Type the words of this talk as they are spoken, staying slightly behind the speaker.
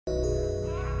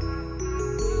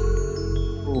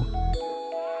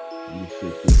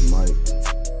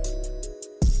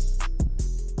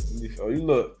Oh, you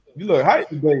look hyped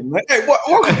today, man. Hey,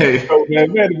 welcome Hey. to the show,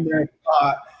 man.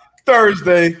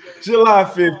 Thursday, July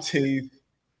 15th.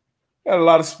 Got a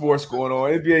lot of sports going on.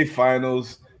 NBA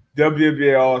Finals,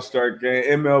 WNBA All-Star Game,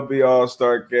 MLB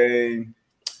All-Star Game.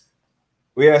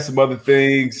 We had some other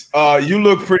things. You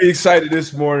look pretty excited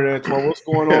this morning, Antoine. What's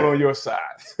going on your side?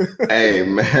 Hey,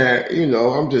 man,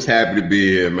 I'm just happy to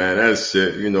be here, man. That's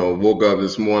it. Woke up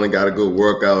this morning, got a good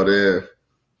workout in.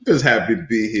 Just happy to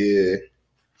be here.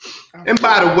 And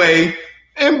by the way,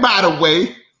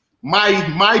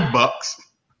 my Bucks.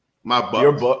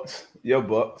 Your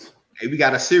Bucks. Hey, we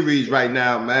got a series right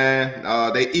now, man.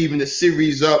 They evened the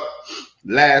series up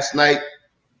last night,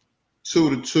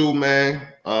 2-2, man.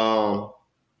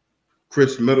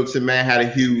 Chris Middleton, man, had a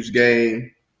huge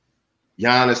game.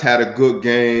 Giannis had a good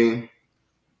game.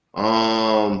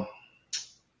 I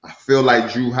feel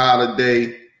like Drew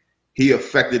Holiday, he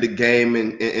affected the game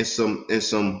in some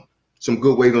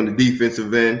good ways on the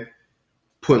defensive end,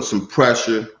 putting some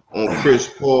pressure on Chris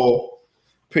Paul.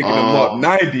 Picking him up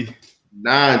 90,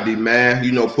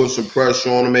 man. Put some pressure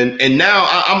on him. And now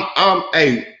I'm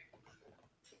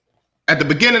at the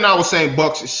beginning I was saying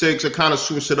Bucks at 6. I kind of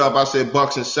switched it up. I said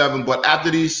Bucks and 7. But after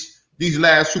these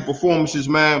last two performances,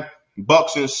 man,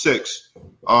 Bucks and 6.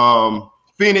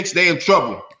 Phoenix, they in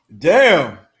trouble.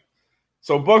 Damn.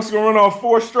 So Bucks gonna run off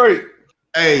 4 straight.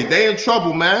 Hey, they in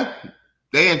trouble, man.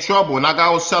 They in trouble. And like I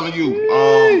was telling you,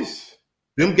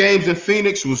 them games in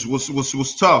Phoenix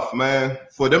was tough, man.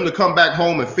 For them to come back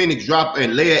home and Phoenix drop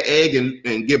and lay an egg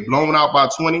and get blown out by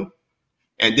 20.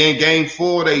 And then game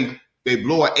 4, they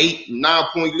blow an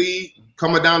 8-9 point lead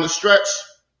coming down the stretch.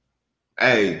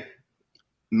 Hey,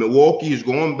 Milwaukee is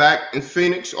going back in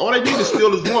Phoenix. All they need to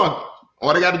steal is 1.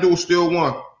 All they got to do is steal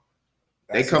 1.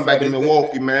 They come back to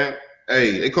Milwaukee, man.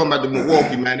 Hey, they come back to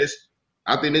Milwaukee, man.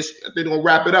 I think they're gonna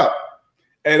wrap it up.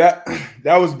 Hey,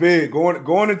 that was big.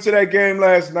 Going into that game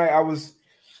last night, I was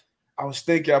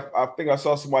thinking. I think I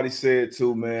saw somebody say it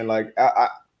too, man. Like I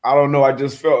don't know. I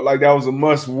just felt like that was a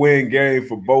must-win game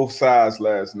for both sides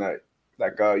last night.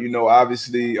 Like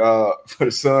obviously for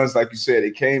the Suns, like you said,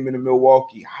 they came into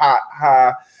Milwaukee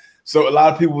high. So a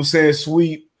lot of people were saying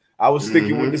sweep. I was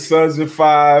sticking with the Suns in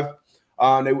 5.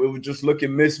 They were just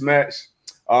looking mismatched.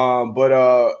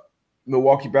 But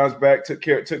Milwaukee bounced back, took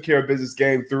care of business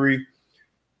game 3.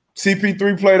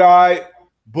 CP3 played all right.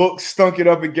 Book stunk it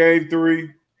up in game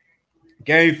 3.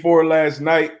 Game 4 last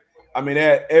night. I mean, they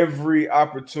had every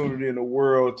opportunity in the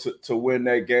world to win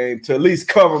that game, to at least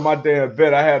cover my damn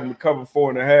bet. I had them to cover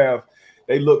 4.5.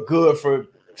 They looked good for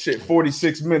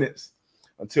 46 minutes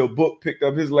until Book picked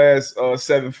up his last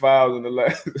 7 fouls in the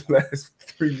last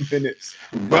 3 minutes.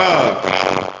 Bro,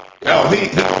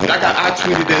 I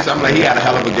tweeted this. I'm like, he had a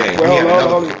hell of a game. Well,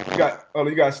 hold on.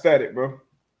 You got static, bro.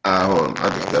 Hold on. I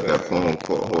just got that phone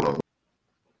call. Hold on.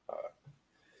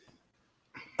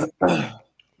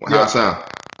 How it sound?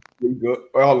 You good?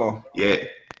 Well, hold on. Yeah.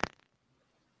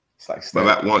 It's like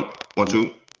static. 1,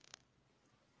 2.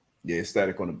 Yeah, it's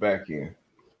static on the back end.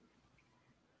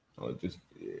 Oh,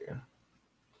 yeah.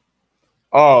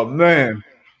 Oh man.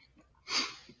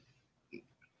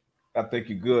 I think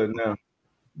you're good now.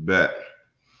 Bet.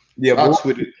 Yeah, I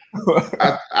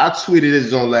tweeted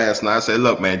this on last night. I said,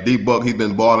 "Look, man, D-Buck, he's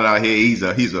been balling out here. He's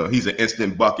an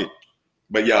instant bucket."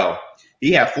 But y'all,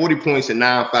 he had 40 points and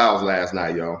 9 fouls last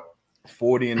night, y'all.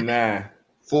 40 and 9.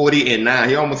 40 and 9.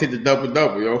 He almost hit the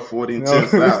double, yo. 40 and 10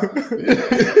 fouls.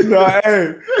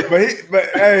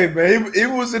 Man, he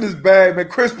was in his bag, man.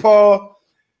 Chris Paul.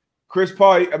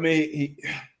 I mean,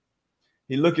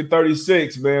 he looking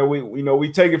 36, man.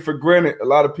 We take it for granted. A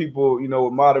lot of people,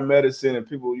 with modern medicine and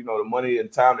people, the money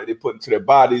and time that they put into their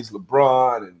bodies,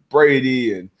 LeBron and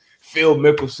Brady and Phil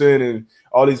Mickelson and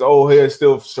all these old heads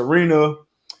still, Serena,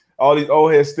 all these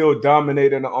old heads still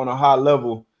dominating on a high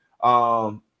level.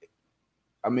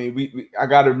 I mean, I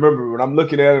got to remember when I'm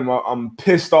looking at him, I'm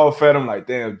pissed off at him. Like,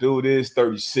 damn, dude is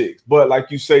 36. But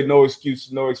like you say, no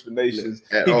excuses, no explanations.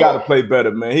 He got to play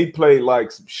better, man. He played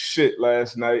like some shit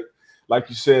last night. Like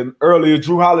you said earlier,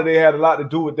 Drew Holiday had a lot to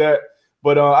do with that.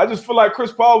 But I just feel like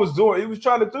Chris Paul was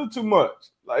trying to do too much.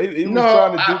 Like he was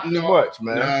trying to do too much,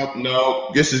 man. No.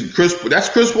 This is that's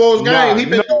Chris Paul's game.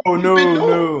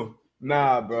 No.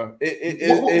 Nah, bro.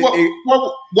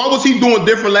 What was he doing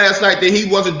different last night that he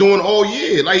wasn't doing all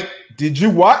year? Like, did you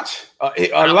watch a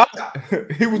lot?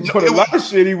 He was doing a lot of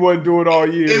shit he wasn't doing all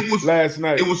year last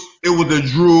night. It was the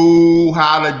Drew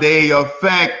Holiday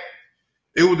effect.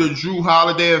 It was the Drew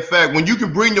Holiday effect. When you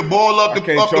can bring the ball up the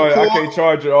court. I can't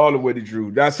charge it all the way to Drew.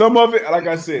 Now, some of it, like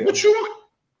I said,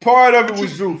 part of it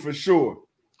was Drew for sure.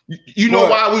 You know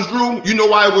why it was Drew? You know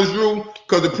why it was Drew?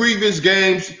 Because the previous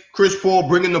games, Chris Paul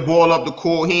bringing the ball up the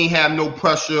court, he ain't have no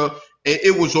pressure.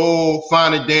 It was all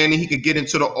fine and dandy. He could get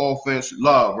into the offense,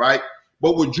 love, right?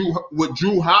 But with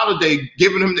Drew Holiday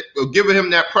giving him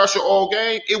that pressure all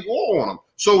game, it wore on him.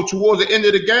 So towards the end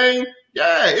of the game,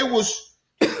 yeah, it was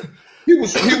he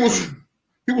was flustered.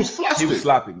 He was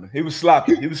sloppy, man. He was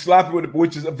sloppy. He was sloppy with it,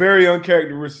 which is a very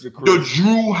uncharacteristic of Chris. The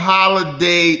Drew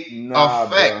Holiday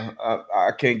effect. Bro,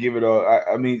 I can't give it all.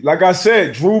 I mean, like I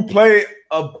said, Drew played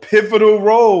a pivotal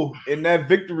role in that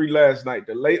victory last night.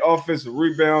 The late offensive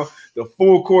rebound, the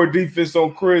full court defense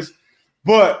on Chris.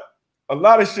 But a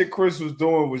lot of shit Chris was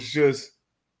doing was just,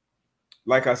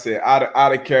 like I said, out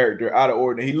of character, out of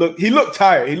order. He looked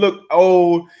tired. He looked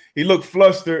old. He looked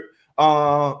flustered.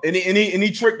 And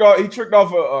he tricked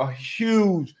off a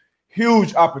huge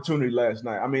opportunity last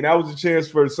night. I mean, that was a chance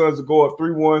for the Suns to go up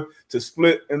 3-1 to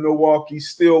split in Milwaukee,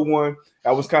 still won.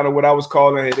 That was kind of what I was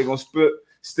calling. Hey, they're gonna split,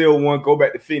 still won, go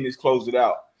back to Phoenix, close it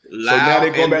out. So now they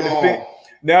go back to Phoenix.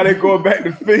 Now they're going back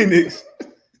to Phoenix,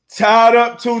 tied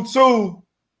up 2-2.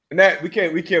 And that we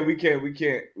can't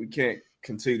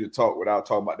continue to talk without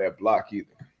talking about that block either.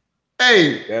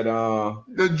 Hey, that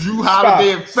the Drew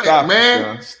Holiday effect,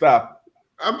 man. Stop.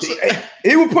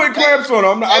 He was putting clamps on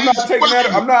him. I'm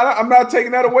not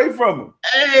taking that away from him.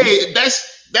 Hey,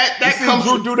 that comes.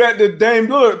 Drew do that to Dame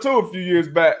Lillard too a few years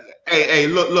back. Hey,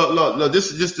 look.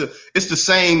 This is it's the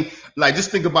same. Like, just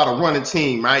think about a running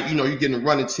team, right? You know, you're getting a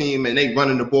running team and they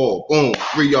running the ball. Boom,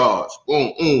 3 yards.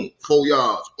 Boom, 4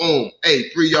 yards. Boom,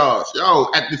 3 yards. Yo,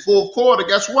 at the fourth quarter,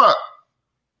 guess what?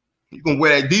 You're going to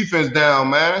wear that defense down,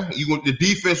 man. The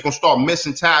defense going to start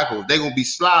missing tackles. They're going to be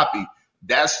sloppy.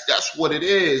 That's what it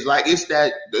is. Like, it's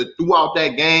that throughout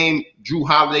that game, Drew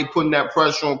Holiday putting that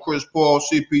pressure on Chris Paul,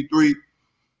 CP3,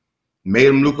 made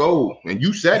him look old. And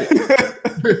you said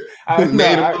it.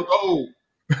 Made him look old.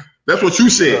 That's what you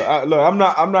said. Look, I'm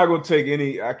not going to take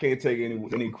any. I can't take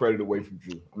any credit away from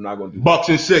Drew. I'm not going to do Bucks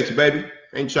and 6, baby.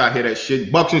 Ain't trying to hear that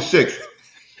shit. Bucks and 6.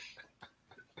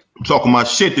 I'm talking my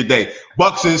shit today.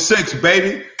 Bucks and 6,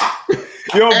 baby.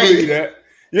 You don't believe that.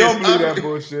 You don't believe that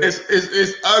bullshit.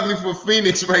 It's ugly for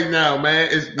Phoenix right now, man.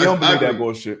 You don't believe that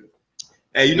bullshit.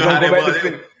 Hey, you know how they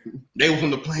was? They was on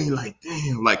the plane like,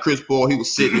 damn. Like Chris Paul, he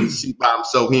was sitting in the seat by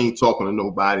himself. He ain't talking to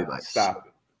nobody. Like, stop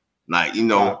it. Like, you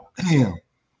know, damn.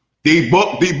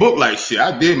 D-book like shit.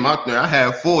 I did my thing. I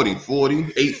had 40,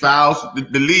 8 fouls.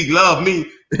 The league loved me.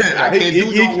 I can't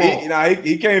do no wrong.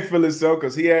 He can't feel himself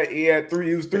because he had 3.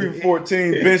 He was 3 for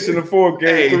 14, bench in the 4th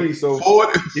game 3. So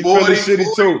 40, he feeling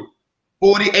shitty too.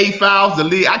 48 fouls. The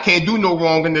league. I can't do no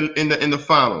wrong in the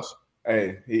finals.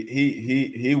 Hey,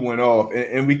 he went off,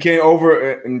 and we can't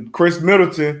and Chris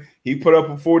Middleton, he put up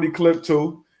a 40 clip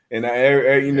too. And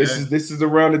this is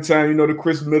around the time, you know, the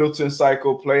Chris Middleton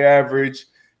cycle: play average,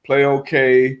 play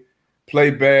okay, play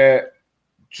bad,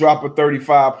 drop a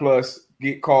 35 plus,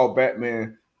 get called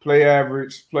Batman. Play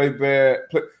average, play bad,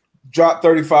 drop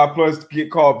 35 plus, get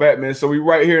called Batman. So we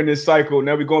right here in this cycle.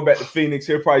 Now we're going back to Phoenix.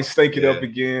 He'll probably stake it up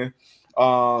again.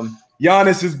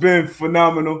 Giannis has been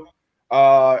phenomenal.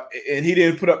 And he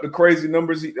didn't put up the crazy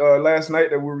numbers last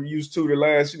night that we were used to the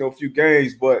last, few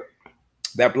games. But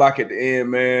that block at the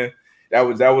end, man, that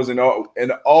was an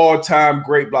all-time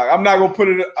great block. I'm not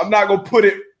gonna put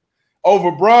it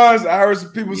over bronze. I heard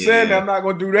some people saying that. I'm not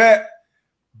gonna do that.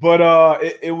 But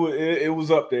it was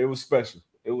up there. It was special.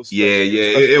 It was special.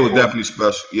 It was definitely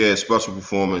special. Yeah, special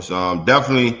performance.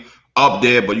 Definitely up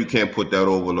there, but you can't put that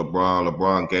over LeBron.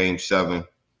 LeBron game 7,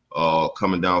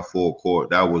 coming down full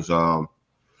court. That was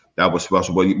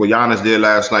special. But Giannis did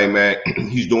last night, man.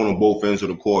 He's doing on both ends of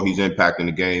the court. He's impacting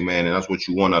the game, man, and that's what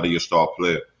you want out of your star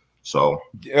player. So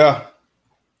yeah.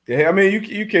 I mean,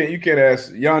 you can't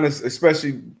ask Giannis,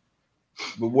 especially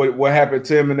with what happened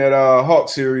to him in that Hawk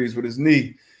series with his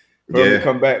knee. For him to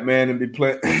come back, man, and be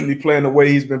playing the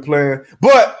way he's been playing.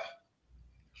 But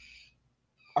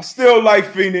I still like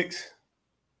Phoenix,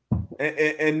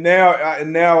 and now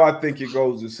I think it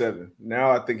goes to 7.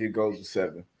 Now I think it goes to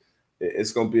 7.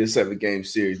 It's gonna be a 7-game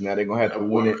series. Now they're gonna have to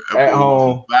win it at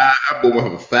home. I'm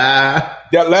going 5.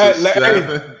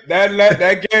 That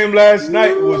game last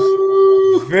night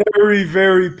was very,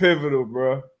 very pivotal,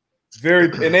 bro.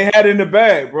 And they had it in the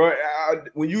bag, bro.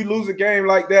 When you lose a game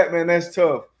like that, man, that's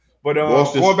tough. But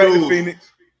going back to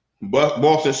Phoenix.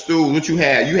 Boston Stew, what you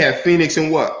had? You had Phoenix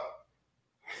and what?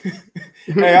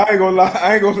 Hey, I ain't gonna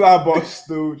lie, Boston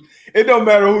Stew. It don't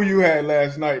matter who you had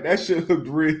last night. That shit looked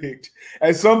rigged.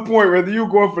 At some point, whether you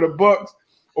were going for the Bucks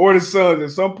or the Suns,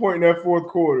 at some point in that fourth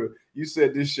quarter, you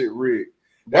said this shit rigged.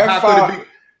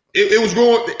 It was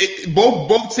going.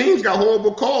 Both teams got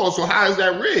horrible calls. So how is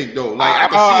that rigged though? Like I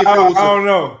can see if it was. I don't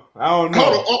know. Hold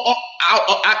on.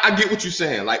 I get what you're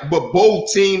saying. Like, but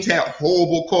both teams had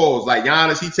horrible calls. Like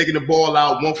Giannis, he taking the ball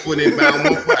out, 1 foot inbound,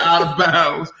 1 foot out of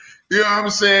bounds. You know what I'm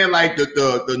saying? Like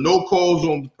the no calls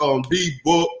on D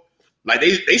Book. Like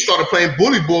they started playing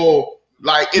bully ball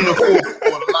like in the fourth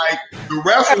quarter. Like the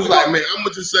refs was like, man, I'm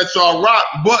gonna just let y'all rock.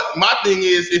 But my thing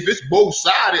is, if it's both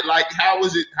sided, like how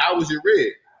is it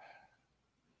rigged?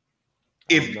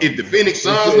 If the Phoenix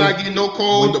Suns not getting no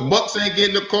calls, the Bucks ain't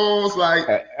getting the calls. Like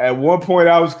at one point,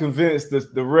 I was convinced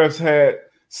that the refs had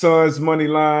Suns money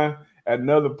line. At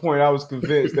another point, I was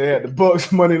convinced they had the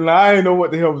Bucks money line. I didn't know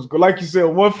what the hell was going. Like you said,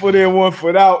 1 foot in, 1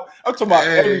 foot out. I'm talking about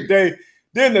every day.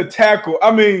 Then the tackle.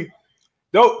 I mean,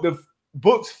 the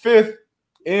Bucks fifth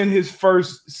in his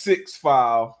first 6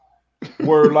 foul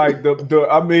were like the.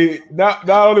 I mean, not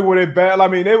only were they bad. I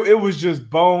mean, it was just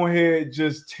bonehead,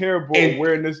 just terrible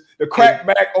awareness. The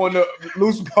crackback on the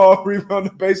loose ball rebound the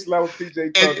baseline with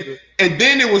PJ Tucker. And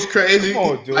then it was crazy. Come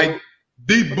on, dude. Like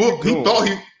D Book,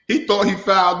 he thought he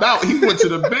fouled out. He went to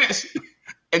the bench,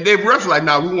 and they refs like,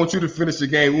 "Nah, we want you to finish the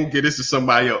game. We'll get this to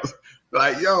somebody else."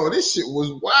 Like, yo, this shit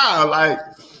was wild. Like,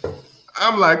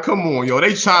 I'm like, come on, yo.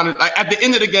 They trying to like at the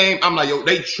end of the game. I'm like, yo,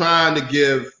 they trying to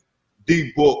give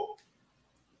D Book,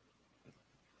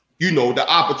 you know, the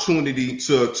opportunity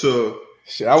to.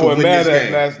 Shit, I wasn't mad at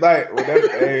him last night.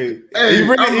 He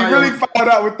really fouled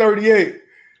out with 38.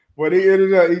 But he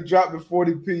dropped the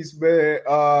 40-piece, man.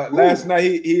 Last night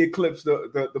he eclipsed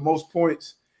the most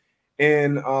points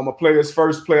in a player's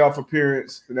first playoff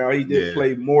appearance. Now he did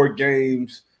play more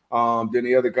games than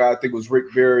the other guy. I think it was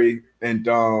Rick Barry and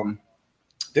what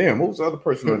was the other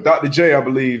person? Dr. J, I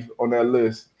believe, on that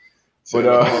list. But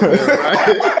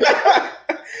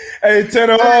hey,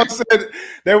 Tanner Hall said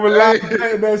they were live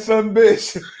playing that son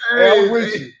bitch.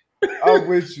 Hey, I'm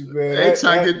with you, man. They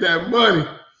trying to get that money.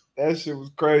 That shit was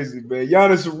crazy, man.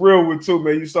 Giannis a real one too,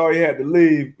 man. You saw he had to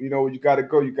leave. You know, when you gotta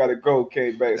go.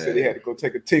 Came back, said he had to go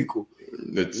take a tinkle.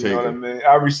 You know what I mean?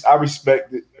 I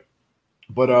respect it,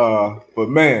 but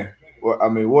man, well, I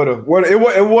mean,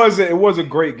 it was a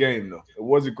great game though. It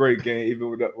was a great game, even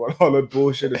with all that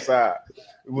bullshit aside.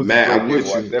 It was man, I'm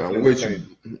with you.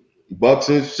 Bucks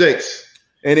in 6,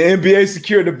 and the NBA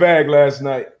secured the bag last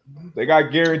night. They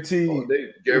got guaranteed.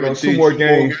 They guaranteed 2 more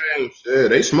games. Yeah,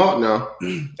 they smart now.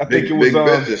 I think it was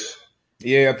I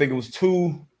think it was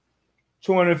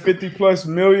 250 plus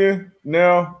million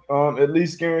now, at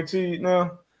least guaranteed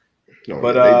now. No,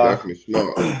 but they definitely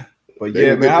smart. But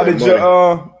yeah, man, how did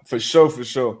your for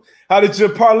sure? How did your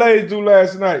parlay do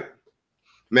last night?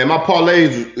 Man, my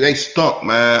parlays they stunk,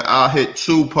 man. I hit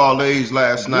 2 parlays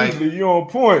last night. Usually you on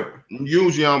point.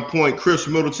 Usually on point. Chris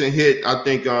Middleton hit. I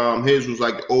think his was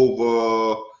like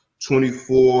over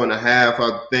 24 and a half,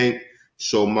 I think.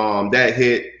 So that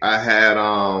hit. I had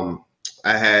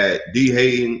D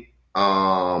Hayden.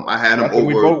 I had him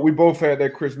over. We both had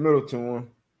that Chris Middleton one.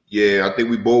 Yeah, I think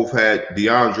we both had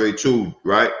DeAndre too,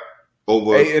 right?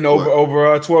 Over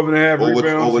 12 and a half rebounds.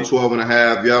 Over 12 and a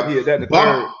half, yep. Yeah, that the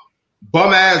third.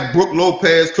 Bum ass Brook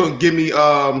Lopez couldn't give me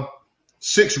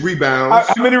 6 rebounds.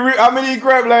 How many he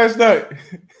grabbed last night?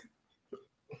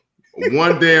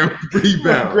 1 damn rebound. He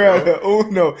grabbed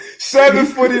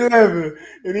 7'11",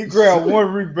 and he grabbed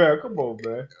 1 rebound. Come on,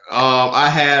 man. I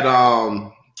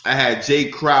had Jay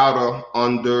Crowder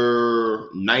under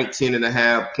 19 and a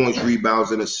half points, rebounds,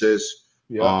 and assists.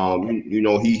 Yeah. You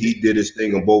know, he did his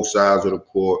thing on both sides of the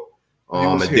court.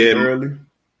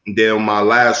 And then my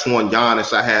last one,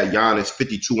 Giannis, I had Giannis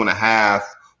 52 and a half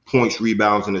points,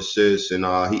 rebounds, and assists, and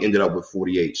he ended up with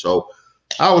 48. So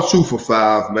I was 2 for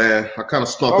 5, man. I kind of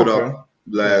stunk it up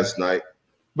last night.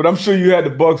 But I'm sure you had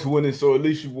the Bucks winning, so at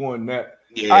least you won that.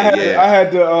 Yeah, I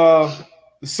had the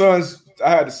Suns. I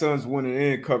had the Suns winning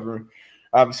and covering.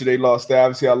 Obviously, they lost that.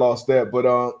 Obviously, I lost that. But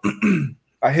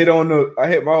I hit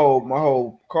my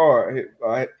whole card.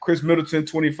 I hit Chris Middleton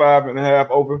 25 and a half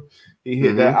over. He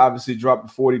hit that. Obviously, dropped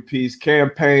the 40-piece.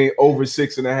 Campaign over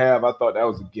 6.5. I thought that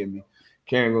was a gimme.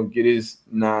 Cam gonna get his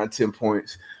 9-10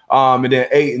 points. And then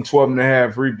 8 and 12 and a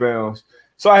half rebounds.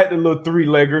 So I had the little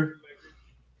 3-legger.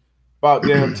 About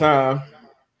damn time.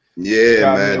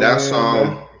 Yeah, man. That's 3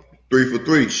 for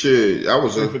 3. Shit, that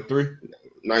was 3 for 3.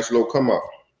 Nice little come up.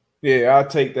 Yeah, I'll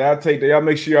take that. Y'all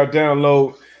make sure y'all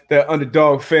download that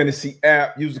Underdog Fantasy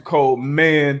app. Use the code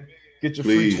MAN. Get your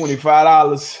free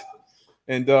 $25.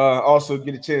 And also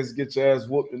get a chance to get your ass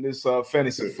whooped in this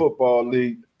fantasy football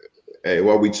league. Hey,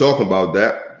 while we talking about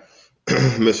that,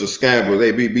 Mr. Scamble,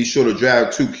 be sure to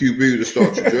drive 2 QB to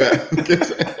start your draft.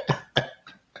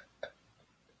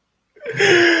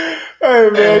 Hey,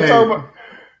 man,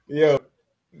 Yo,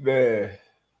 man,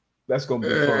 that's gonna be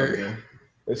fun, man.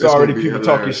 It's That's already people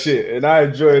talking shit, and I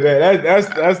enjoy that. That's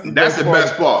the best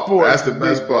part. That's the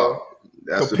best part.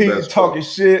 That's competing, the best talking part.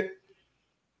 shit.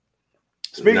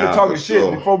 Speaking of talking shit,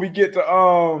 sure. before we get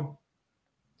to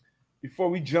before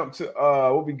we jump to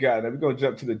what we got now, we're gonna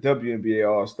jump to the WNBA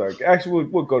All-Star. Actually,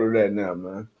 we'll go to that now,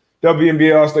 man.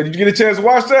 WNBA All-Star. Did you get a chance to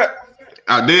watch that?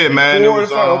 I did, man. It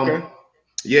was okay.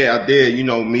 Yeah, I did. You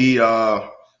know, me, the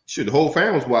whole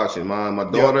family was watching. My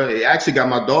daughter, it actually got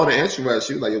my daughter interested.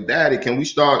 She was like, "Yo, Daddy, can we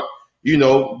start,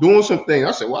 doing something?"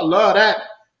 I said, "Well, I love that."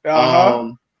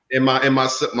 And my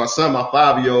son, my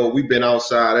 5-year-old, we've been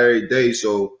outside every day,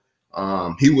 so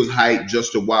he was hyped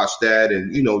just to watch that,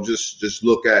 and just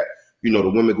look at the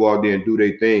women go out there and do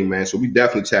their thing, man. So we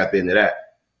definitely tap into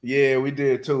that. Yeah, we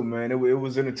did too, man. It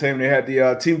was entertainment. They had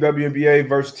the Team WNBA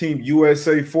versus Team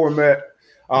USA format.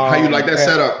 How you like that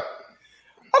setup?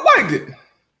 I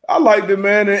liked it,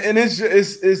 man, and it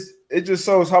just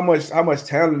shows how much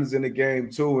talent is in the game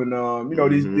too. And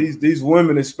these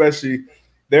women especially,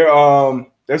 they're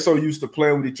so used to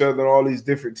playing with each other on all these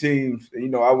different teams.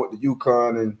 And, I went to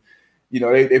UConn, and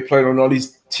they played on all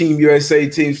these Team USA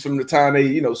teams from the time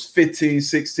they 15,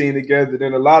 16 together.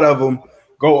 Then a lot of them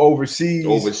go overseas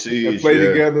and play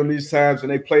together in these times, and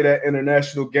they play that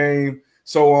international game.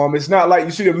 So it's not like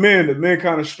you see the men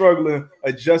kind of struggling,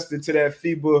 adjusting to that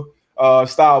FIBA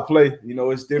style play.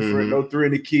 It's different. No three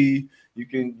in the key. You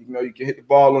can hit the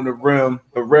ball on the rim.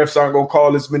 The refs aren't gonna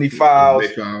call as many fouls.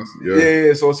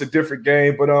 Yeah, so it's a different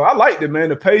game. But I liked it, man.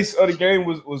 The pace of the game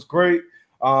was great.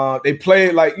 They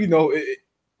played like and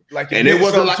it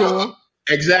wasn't like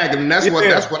exactly. And that's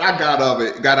what I got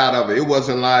out of it. It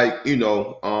wasn't like and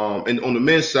on the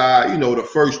men's side, the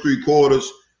first 3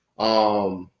 quarters,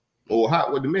 the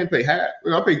men play half.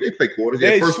 They play quarters.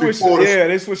 They switched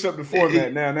up the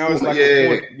format now. Now it's like a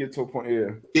point. You get to a point.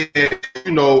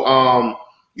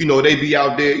 They be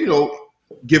out there,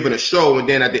 giving a show, and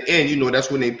then at the end,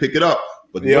 that's when they pick it up.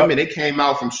 But the women, they came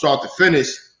out from start to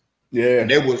finish. Yeah, and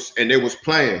they was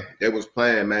playing. They was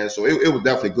playing, man. So it was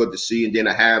definitely good to see. And then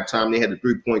at halftime, they had the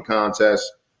 3-point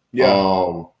contest. Yeah.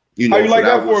 How you like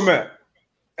that format?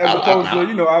 As opposed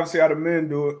to obviously how the men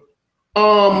do it.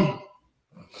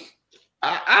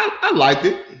 I liked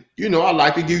it. I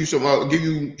like to give you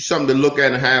something to look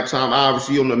at in halftime.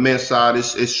 Obviously, on the men's side,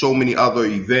 it's so many other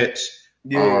events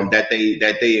that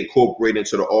they incorporate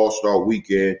into the All-Star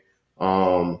weekend.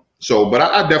 But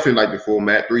I definitely like the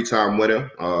format. 3-time winner.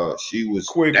 She was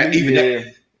quick.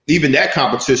 Even that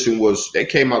competition they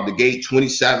came out the gate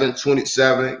 27. So and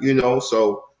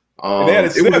they had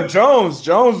a Slim Jones.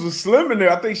 Jones was slim in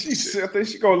there. I think she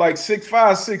go like 6'5",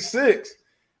 6'6".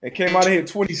 And came out of here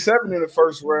 27 in the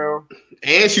first round.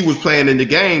 And she was playing in the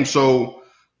game, so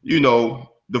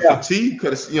the fatigue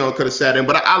could have sat in.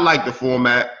 But I like the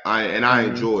format, I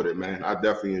enjoyed it, man. I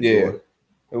definitely enjoyed it.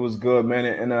 It was good, man.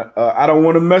 And I don't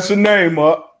want to mess her name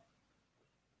up.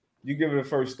 You give it a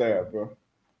first stab, bro.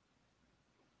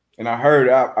 And I heard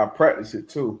I practiced it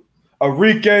too.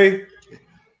 Enrique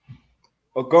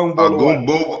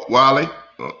Ogunbowale.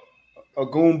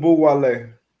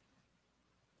 Ogunbowale.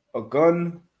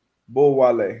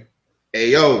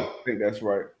 Ayo. I think that's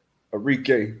right.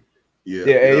 Enrique. Yeah.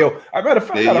 Ayo. I got a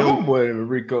homeboy named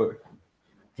Enrique.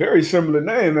 Very similar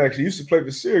name, actually. Used to play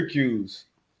for Syracuse.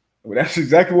 Well, that's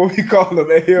exactly what we call him.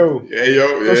 Ayo.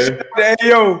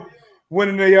 Ayo.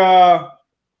 Winning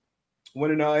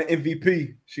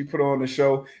MVP. She put on the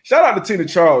show. Shout out to Tina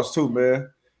Charles, too, man.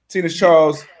 Tina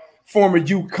Charles, former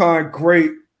UConn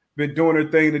great. Been doing her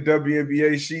thing in the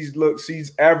WNBA.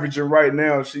 She's averaging right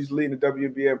now. She's leading the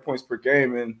WNBA in points per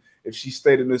game. And if she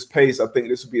stayed in this pace, I think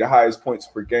this would be the highest points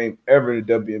per game ever in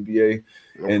the WNBA.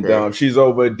 Okay. And she's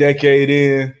over a decade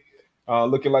in,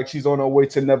 looking like she's on her way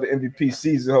to another MVP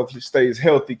season. Hopefully stays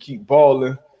healthy, keep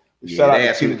balling. Shout out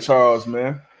to Tina Charles,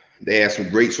 man. They had some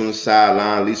greats on the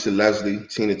sideline. Lisa Leslie,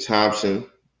 Tina Thompson,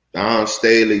 Dawn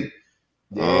Staley.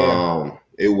 Yeah.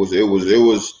 It was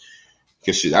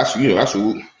because that's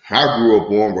who I grew up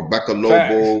on. Rebecca Lobo.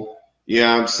 Facts. You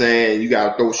know what I'm saying? You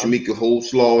gotta throw Shamika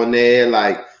Holslaw in there.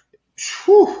 Like,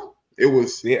 whew, it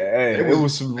was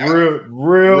some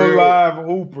real live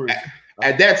hoopers.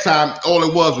 At that time, all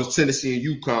it was Tennessee and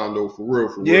UConn, though, for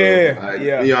real. Yeah, like, you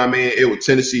know what I mean? It was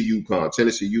Tennessee,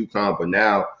 UConn, but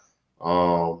now,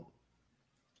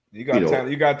 you got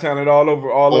talent. You got talent all over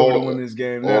the women's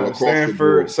game now.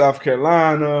 Stanford, South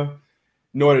Carolina,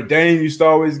 Notre Dame used to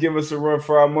always give us a run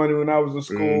for our money when I was in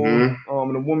school.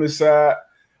 On the women's side,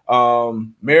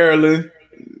 Maryland,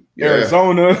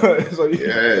 Arizona. So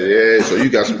So you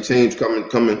got some teams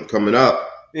coming up.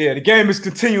 Yeah, the game is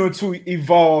continuing to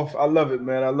evolve. I love it,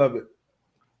 man. I love it.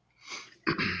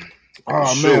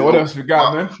 Oh man, what else we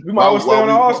got, man? We might well stay on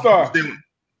the All-Star.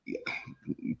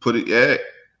 Put it. Yeah,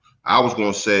 I was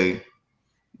gonna say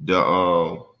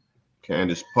the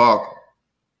Candace Parker.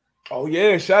 Oh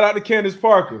yeah, shout out to Candace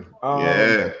Parker.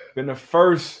 Been the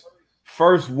first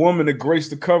woman to grace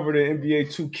the cover of the NBA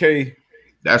 2K.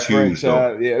 That's huge,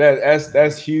 though. Yeah,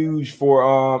 that's huge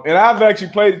for and I've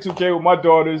actually played the 2K with my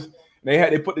daughters.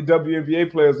 They put the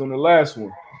WNBA players on the last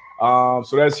one.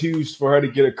 So that's huge for her to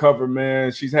get a cover,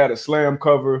 man. She's had a slam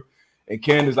cover. And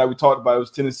Candace, like we talked about, it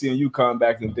was Tennessee and UConn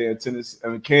back in the day in Tennessee. I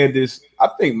mean, Candace, I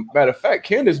think, matter of fact,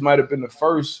 Candace might have been the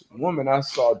first woman I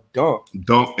saw dunk.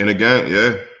 Dunk in a game,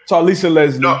 yeah. Saw Lisa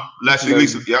Leslie. No,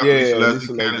 Lisa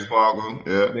Candace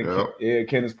Parker. Yeah,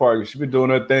 Candace Parker. She's been doing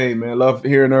her thing, man. Love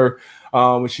hearing her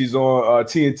when she's on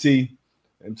TNT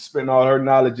and spending all her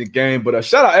knowledge and game. But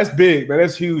shout out, that's big, man.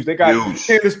 That's huge. They got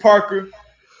Candace Parker.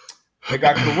 They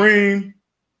got Kareem,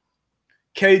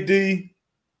 KD,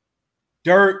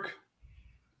 Dirk,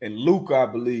 and Luka, I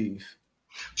believe.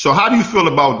 So how do you feel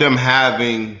about them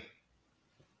having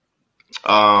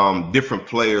different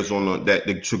players on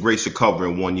that to grace a cover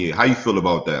in 1 year? How you feel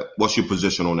about that? What's your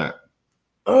position on that?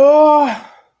 I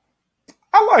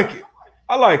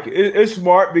like it. It's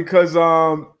smart because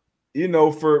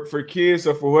for kids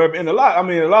or for whoever, and a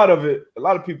lot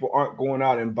of people aren't going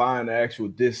out and buying the actual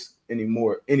disc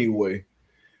anymore anyway.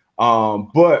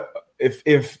 But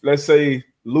if let's say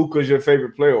Luka's your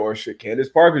favorite player or Candace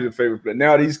Parker's your favorite player,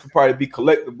 now these could probably be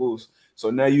collectibles. So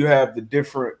now you have the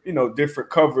different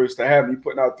covers to have. You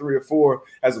putting out 3 or 4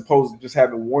 as opposed to just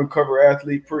having one cover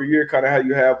athlete per year, kind of how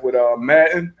you have with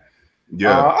Madden.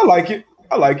 Yeah, I like it.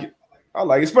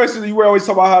 Especially we always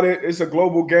talk about how it's a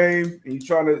global game and you're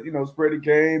trying to spread the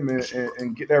game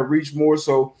and get that reach more.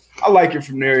 So I like it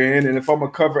from their end. And if I'm a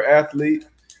cover athlete,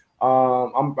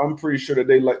 I'm pretty sure that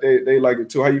they like it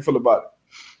too. How you feel about it?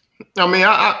 I mean,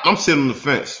 I'm sitting on the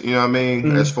fence. You know what I mean?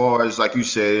 Mm-hmm. As far as like you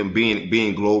said,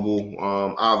 being global,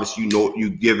 obviously you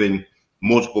giving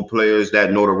multiple players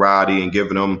that notoriety and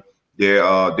giving them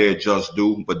their just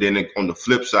due. But then on the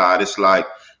flip side, it's like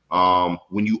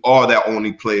when you are that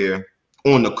only player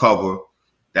on the cover,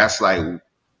 that's like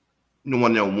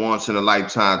one of them once in a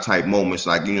lifetime type moments.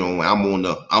 Like I'm on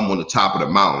the top of the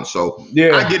mountain. So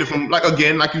yeah, I get it from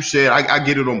like you said, I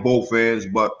get it on both ends,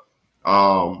 but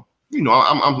I'm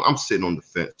sitting on the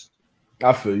fence.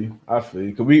 I feel you. Cause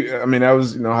that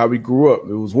was how we grew up.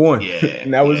 It was one,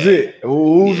 and that was it.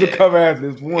 Who's the cover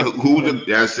athlete? One.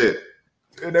 That's it.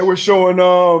 And they were showing.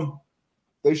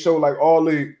 They showed like all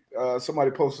the.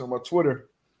 Somebody posted on my Twitter,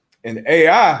 and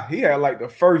AI. He had like the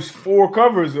first 4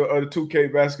 covers of the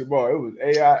 2K basketball. It was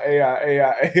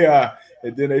AI,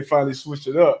 and then they finally switched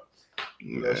it up.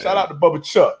 Shout out to Bubba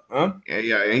Chuck, huh?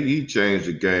 Yeah, he changed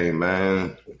the game,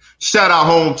 man. Shout out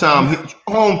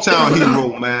hometown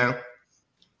hero, man.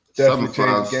 Definitely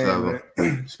changed the game,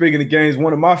 man. Speaking of games,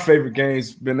 one of my favorite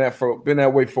games been that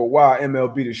way for a while.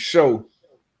 MLB The Show.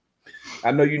 I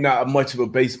know you're not much of a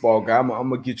baseball guy. I'm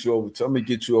gonna get you over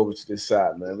to this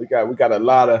side, man. We got a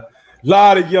lot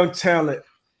of young talent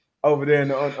over there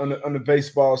on the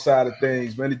baseball side of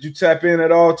things, man. Did you tap in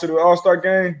at all to the All-Star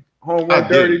game? Home run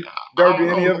derby,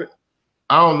 any of it?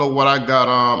 I don't know what I got.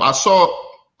 I saw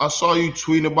you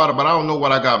tweeting about it, but I don't know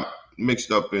what I got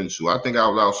mixed up into. I think I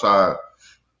was outside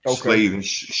slaving,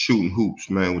 shooting hoops,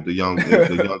 man, with the young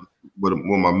with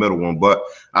my middle one. But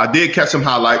I did catch some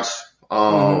highlights.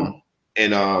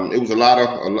 And it was a lot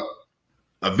of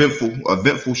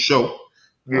eventful show.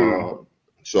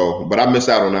 But I missed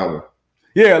out on that one.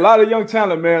 Yeah, a lot of young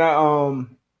talent, man.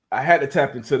 I had to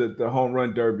tap into the home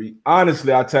run derby.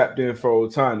 Honestly, I tapped in for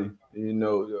Ohtani. He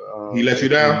let you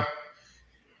down.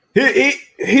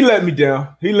 He let me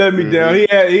down. He let me down.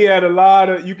 He had a lot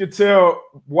of. You could tell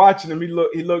watching him. He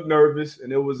looked nervous,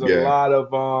 and it was a lot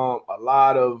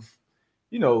of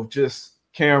just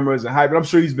cameras and hype. And I'm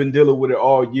sure he's been dealing with it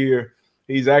all year.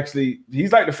 He's like the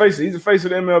face. He's the face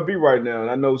of the MLB right now.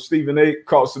 And I know Stephen A.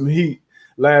 caught some heat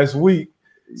last week,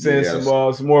 saying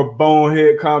some more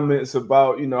bonehead comments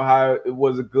about how it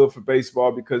wasn't good for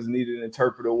baseball because it needed an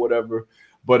interpreter or whatever.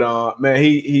 But man,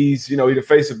 he's he's the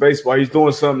face of baseball. He's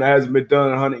doing something that hasn't been done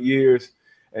in 100 years,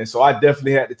 and so I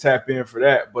definitely had to tap in for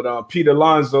that. But Pete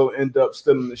Alonso ended up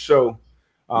stealing the show.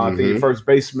 I think first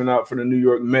baseman out for the New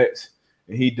York Mets,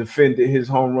 and he defended his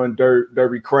home run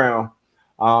derby crown.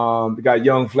 They got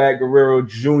young Vlad Guerrero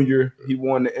Jr. He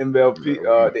won the MVP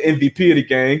of the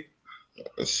game.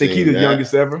 I think he's the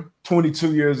youngest ever,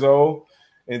 22 years old.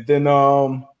 And then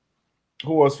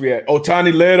who else we had?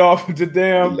 Ohtani led off the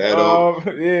damn. led off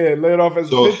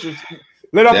as a pitcher.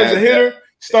 Led off as a hitter,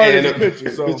 started as a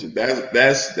pitcher. So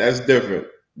that's different.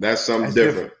 That's something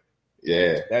different.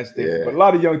 Yeah. That's different. Yeah. But a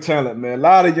lot of young talent, man. A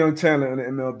lot of young talent on the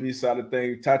MLB side of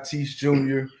things. Tatis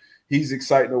Jr., he's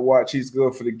exciting to watch. He's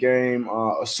good for the game.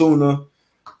 Asuna,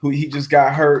 who he just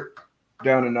got hurt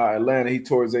down in Atlanta. He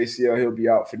tore his ACL. He'll be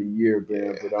out for the year, man.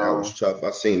 Yeah, but that was tough.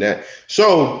 I seen that.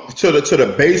 So to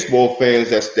the baseball fans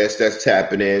that's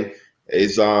tapping in,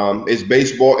 is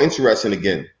baseball interesting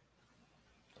again?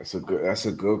 That's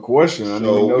a good question. I don't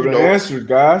So, even know the answer,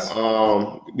 guys.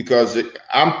 Because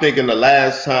I'm thinking the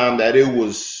last time that it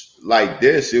was like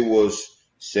this, it was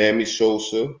Sammy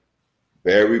Sosa,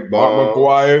 Barry Bonds, Mark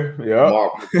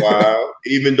McGwire.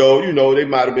 Even though they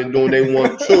might have been doing they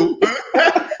 1-2,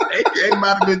 they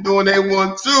might have been doing they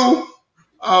 1-2.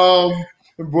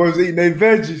 The boys eating their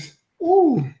veggies.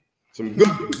 Ooh, some good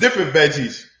different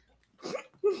veggies.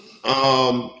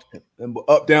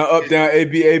 Up down,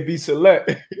 AB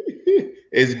select.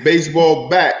 Is baseball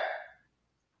back?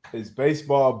 Is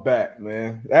baseball back,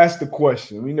 man? That's the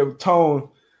question. We know Tone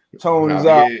is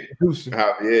out.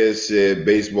 Javier said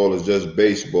baseball is just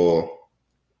baseball.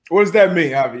 What does that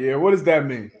mean, Javier? What does that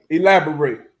mean?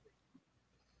 Elaborate.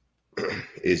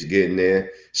 It's getting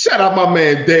there. Shout out my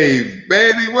man Dave,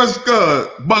 baby. What's good?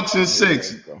 Bucks and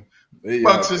 6.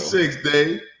 Bucks and 6,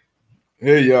 Dave.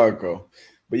 Here y'all go.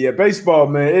 But yeah, baseball,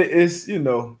 man. It's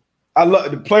I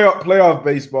love the playoff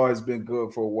baseball has been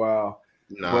good for a while.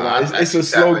 But it's a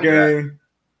slow game.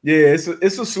 Yeah, it's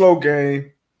a slow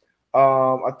game.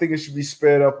 I think it should be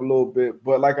sped up a little bit.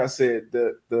 But like I said,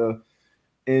 the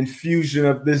infusion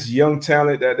of this young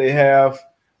talent that they have,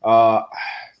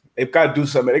 they've got to do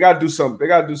something. They got to do something. They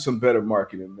got to do some better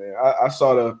marketing, man.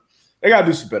 They got to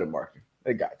do some better marketing.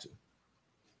 They got to.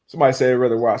 Somebody say they'd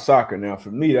rather watch soccer now.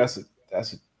 For me, that's a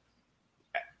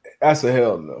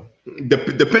hell no.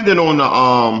 Depending on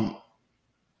the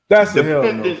that's a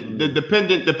hell no.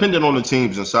 Depending on the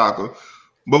teams in soccer,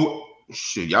 but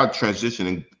shit, y'all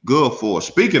transitioning good for.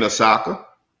 Speaking of soccer,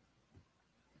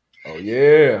 oh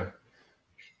yeah,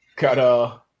 got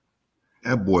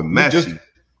that boy Messi.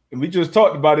 We just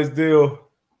talked about his deal.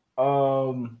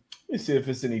 Let me see if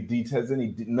it's any details,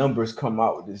 any numbers come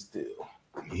out with this deal.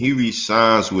 He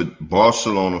re-signs with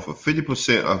Barcelona for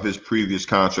 50% of his previous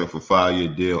contract for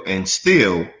 5-year deal, and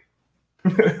still,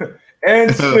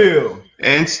 and still,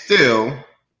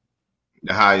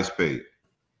 the highest paid.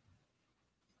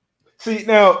 See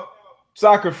now,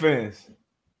 soccer fans,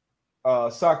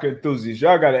 soccer enthusiasts,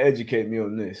 y'all got to educate me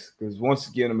on this because once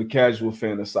again, I'm a casual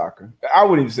fan of soccer. I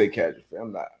wouldn't even say casual fan.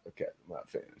 I'm not a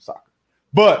fan of soccer,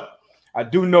 but I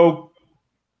do know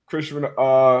Christian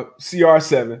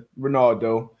CR7,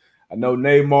 Ronaldo. I know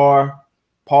Neymar,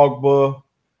 Pogba,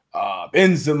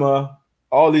 Benzema,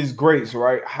 all these greats,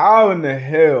 right? How in the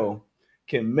hell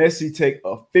can Messi take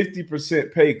a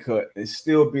 50% pay cut and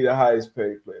still be the highest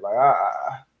paid player? Like,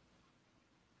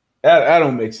 that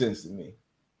don't make sense to me.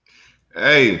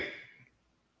 Hey,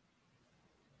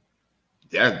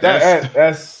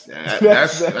 that's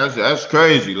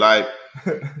crazy. Like,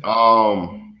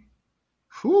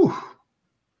 whew.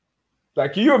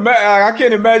 Like, can you imagine? I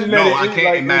can't imagine that. No, I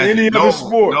can't imagine. In any other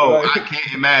sport. No, I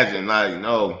can't imagine.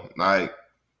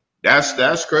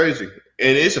 That's crazy.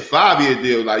 And it's a 5-year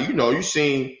deal. Like, you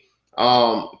seen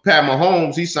Pat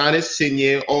Mahomes. He signed his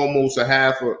 10-year, almost a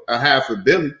half a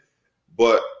billion,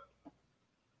 but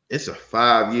it's a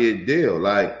 5-year deal.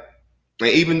 Like, and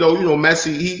even though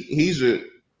Messi, he's an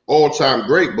all-time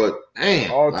great, but damn,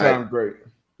 all-time great.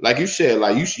 Like you said,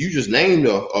 like you just named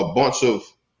a bunch of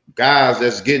guys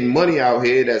that's getting money out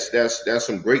here. That's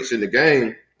some greats in the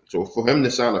game. So for him to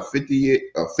sign a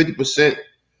 50%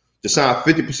 to sign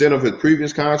 50% of his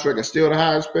previous contract and still the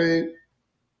highest paid,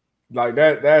 like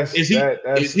that's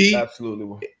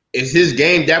absolutely. Is his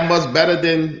game that much better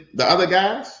than the other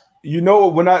guys? One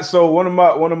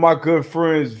of my good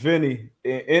friends, Vinny,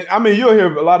 and I mean you'll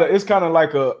hear a lot of. It's kind of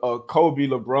like a Kobe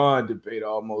LeBron debate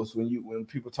almost when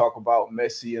people talk about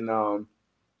Messi and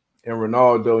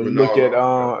Ronaldo. You look at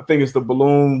I think it's the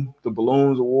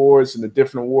Balloons Awards and the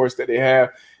different awards that they have.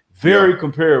 Very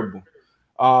comparable.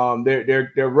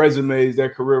 Their resumes, their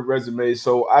career resumes.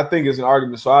 So I think it's an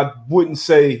argument. So I wouldn't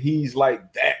say he's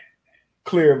like that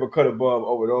clear of a cut above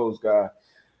over those guys.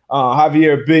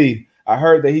 Javier B, I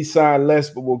heard that he signed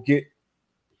less, but we'll get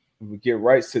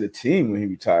rights to the team when he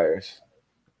retires.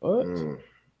 What?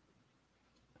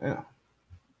 Yeah.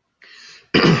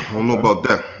 I don't know about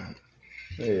that.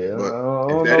 Yeah, but I don't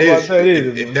know about that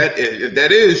either. If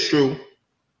that is true.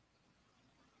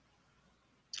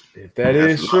 If that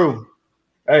is true.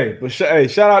 Hey, but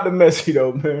shout out to Messi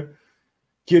though, man.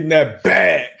 Getting that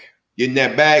bag.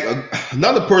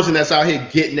 Another person that's out here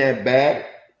getting that bag.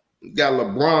 You got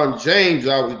LeBron James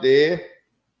out there.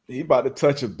 He about to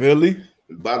touch a Billy.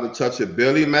 About to touch a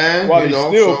Billy, man. While he's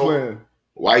still playing.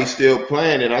 Why he's still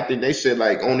playing, and I think they said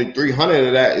like only 300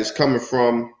 of that is coming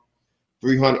from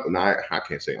 300. No, I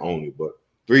can't say only, but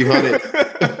 300.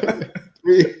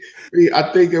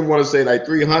 I think they want to say like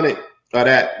 300 of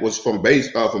that was from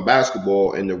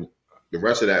basketball, and the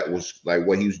rest of that was like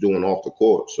what he was doing off the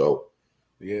court. So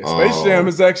yeah, Space Jam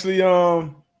is actually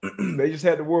they just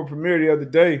had the world premiere the other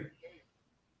day.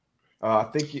 I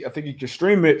think you can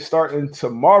stream it starting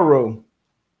tomorrow.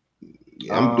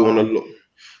 Yeah, I'm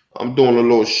doing a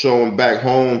little showing back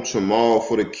home tomorrow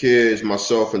for the kids.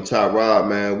 Myself and Tyrod,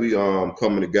 man, we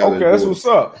coming together. Okay, that's what's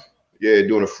up. Yeah,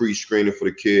 doing a free screening for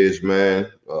the kids,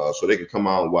 man, so they can come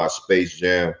out and watch Space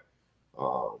Jam.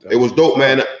 It was dope,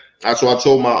 man. So I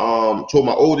told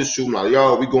my oldest two, like,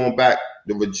 yo, we going back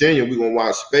to Virginia. We gonna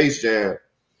watch Space Jam.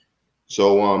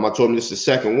 So I told him this is the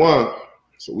second one.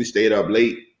 So we stayed up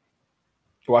late.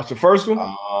 Watch the first one?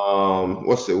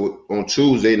 On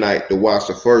Tuesday night to watch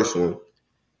the first one.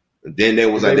 And then they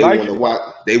was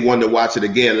they wanted to watch it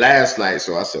again last night.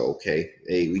 So I said, okay,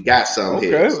 hey, we got something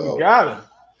here. So, we got it.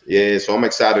 Yeah, so I'm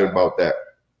excited about that.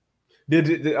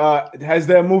 Has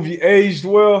that movie aged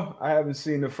well? I haven't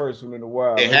seen the first one in a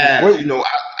while. It has.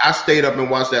 I stayed up and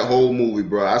watched that whole movie,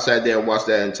 bro. I sat there and watched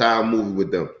that entire movie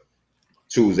with them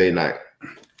Tuesday night.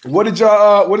 What did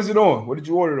y'all? What is it on? What did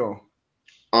you order it on?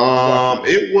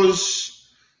 It was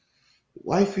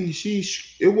wifey.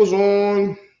 It was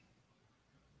on.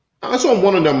 It's on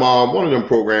one of them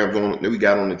programs that we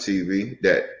got on the TV.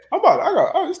 That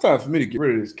it's time for me to get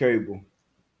rid of this cable.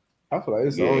 I feel like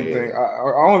it's the only thing.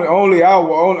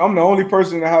 I'm the only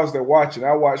person in the house that watching.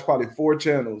 I watch probably 4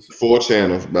 channels. 4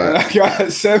 channels, but I got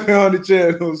 700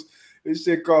 channels. This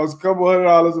shit costs a couple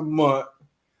 $100 a month,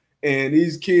 and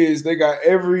these kids they got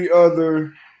every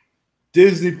other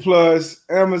Disney Plus,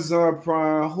 Amazon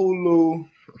Prime, Hulu.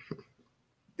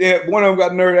 One of them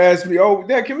got nerve to ask me, "Oh,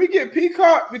 Dad, can we get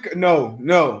Peacock?" Because no.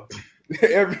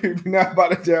 We're not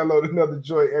about to download another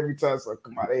joint every time something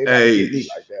come out. Hey,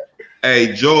 like that.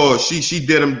 Hey, George, she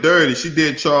did him dirty. She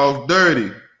did Charles dirty.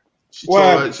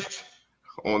 On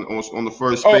the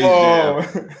first Space Jam.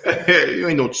 You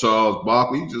ain't no Charles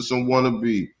Barkley. You just some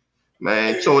wannabe.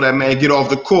 Man, told that man get off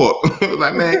the court.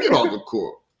 Like, man, get off the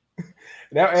court.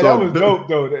 That was dope,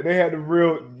 though. That they had the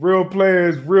real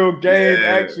players, real game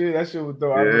action. That shit was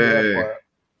dope. I remember that part.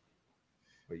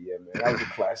 But yeah, man, that was a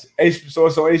classic. So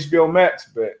it's on HBO Max,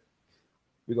 but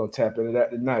we're gonna tap into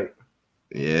that tonight.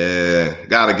 Yeah,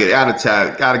 gotta get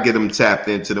them tapped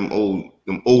into them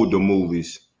older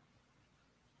movies.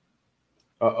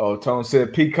 Tone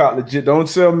said Peacock legit. Don't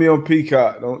sell me on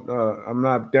Peacock. I'm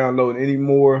not downloading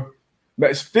anymore.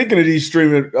 Speaking of these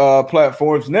streaming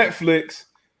platforms, Netflix,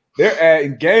 they're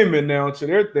adding gaming now to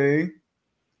their thing.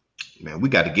 Man, we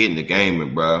got to get into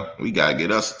gaming, bro. We got to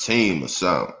get us a team or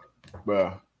something.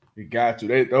 Bro, you got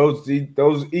to. Those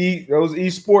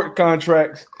e-sport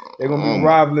contracts, they're gonna be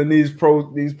rivaling these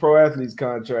pro athletes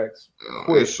contracts.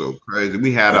 It's so crazy.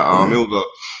 We had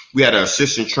we had an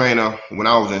assistant trainer when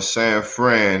I was in San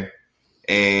Fran,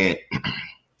 and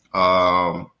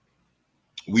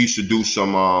we used to do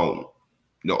some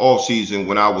the off season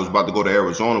when I was about to go to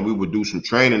Arizona. We would do some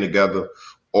training together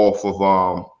off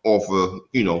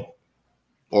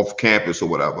campus or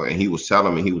whatever. And he was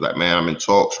telling me, he was like, man, I'm in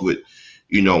talks with,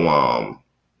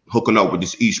 hooking up with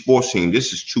this esports team.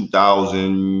 This is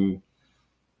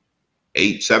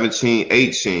 2008, 17,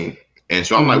 18. And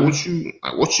so I'm like, what you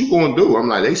going to do? I'm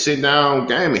like, they sit down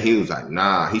gaming. He was like,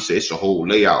 nah. He said it's a whole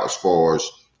layout as far as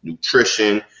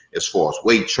nutrition, as far as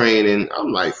weight training.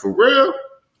 I'm like, for real?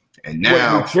 And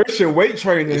now nutrition, weight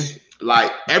training, it's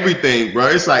like everything, bro.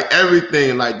 It's like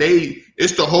everything. Like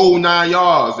it's the whole 9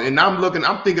 yards. And I'm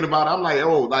thinking about it. I'm like,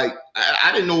 oh, like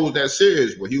I didn't know it was that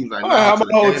serious. But he was like, I have a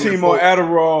whole team on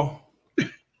Adderall.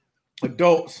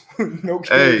 Adults, no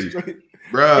kids,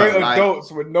 straight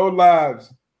adults with no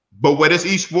lives. But where this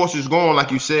esports is going, like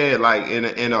you said, like in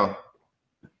a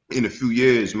few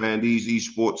years, man, these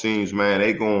esports teams, man,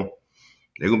 they're gonna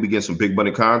be getting some big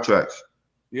money contracts.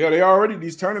 Yeah, they already,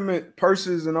 these tournament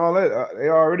purses and all that, they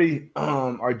already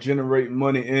are generating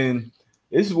money. And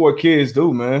this is what kids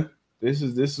do, man. This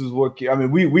is what I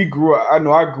mean, we grew up, I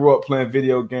know I grew up playing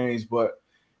video games, but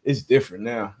it's different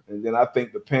now. And then I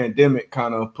think the pandemic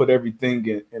kind of put everything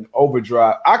in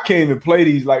overdrive. I can't even play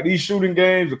these shooting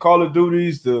games, the Call of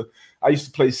Duties, I used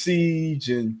to play Siege,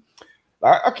 and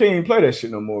I can't even play that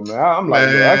shit no more, man. I'm like,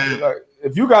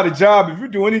 if you got a job, if you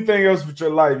do anything else with your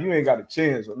life, you ain't got a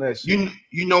chance on that shit.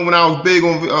 You know when I was big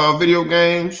on video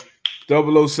games?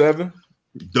 007.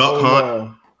 Duck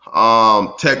Hunt.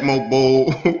 Tecmo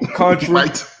Bowl. Country.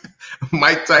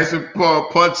 Mike Tyson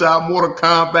Punch Out, Mortal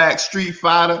Kombat, Street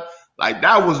Fighter. Like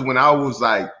that was when I was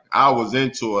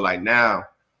into it. Like now,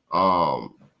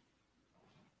 I'm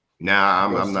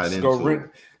not into it.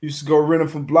 Used to go rent them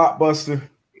from Blockbuster.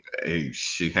 Hey,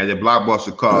 shit, had that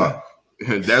Blockbuster card.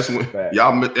 That's when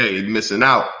y'all missing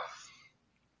out.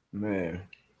 Man.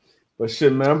 But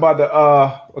shit, man, I'm about to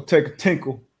I'll take a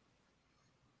tinkle.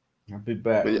 I'll be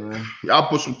back, man. Y'all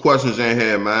put some questions in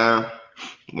here, man.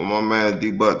 When my man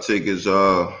D-Butt take his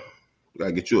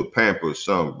gotta get you a pamper or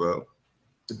something, bro.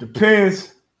 It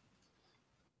depends.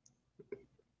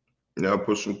 Y'all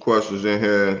put some questions in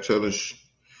here and tell us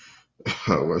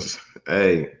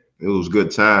hey, it was good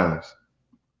times.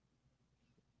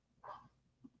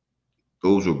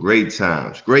 Those were great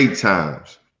times. Great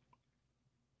times.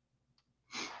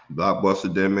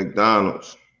 Blockbuster then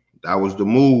McDonald's. That was the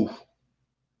move.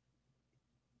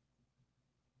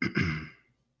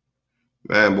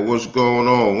 Man, but what's going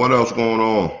on? What else going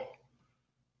on?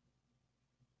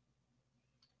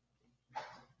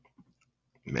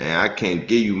 Man, I can't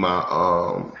give you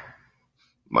my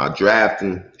my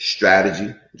drafting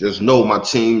strategy. Just know my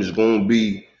team is gonna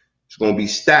be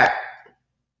stacked.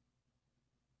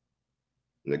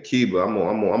 Nakiba, I'm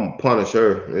gonna punish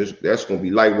her. That's gonna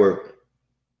be light work.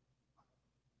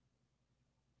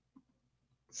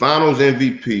 Finals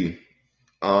MVP.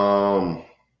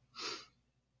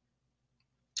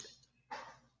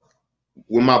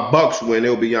 When my Bucks win,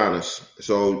 they'll be honest.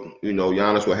 So,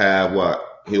 Giannis will have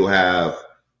what? He'll have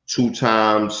two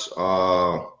times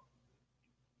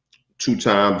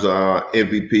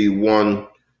MVP, one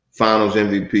Finals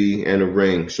MVP, and a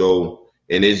ring. So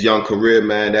in his young career,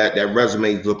 man, that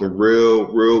resume is looking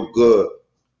real good.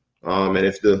 And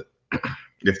if the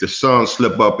Suns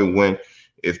slip up and win,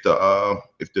 if the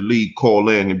league call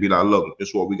in and be like, look, this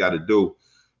is what we got to do,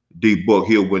 D-Book,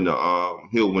 he'll win the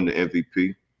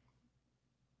MVP.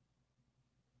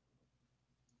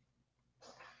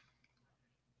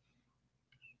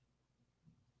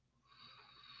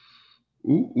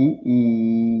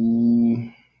 Ooh.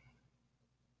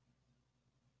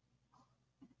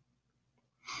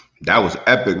 That was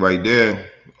epic right there.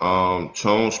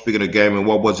 Tone, speaking of gaming,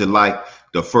 what was it like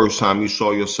the first time you saw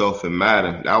yourself in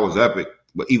Madden? That was epic.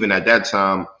 But even at that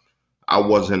time, I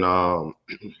wasn't I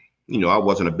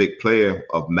wasn't a big player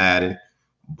of Madden,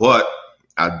 but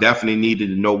I definitely needed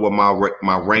to know what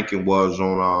my ranking was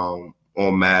on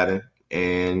Madden,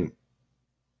 and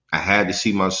I had to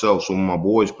see myself. So when my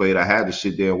boys played, I had to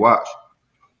sit there and watch.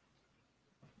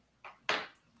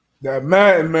 That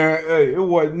Madden, man, hey, it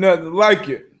wasn't nothing like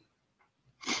it.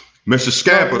 Mr.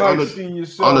 Scamper,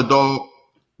 underdog.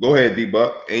 Go ahead,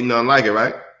 D-Buck. Ain't nothing like it,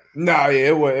 right? Nah,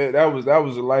 yeah, that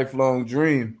was a lifelong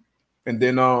dream. And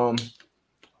then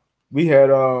we had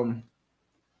when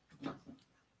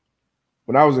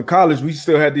I was in college, we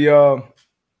still had the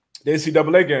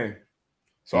NCAA game.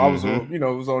 So I was on,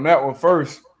 was on that one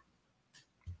first.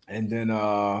 And then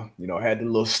had the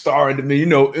little star into me,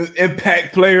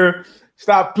 impact player.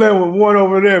 Stop playing with one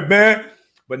over there, man.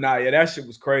 But that shit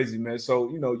was crazy, man. So,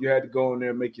 you had to go in there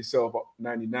and make yourself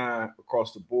 99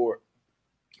 across the board.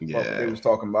 Yeah. They was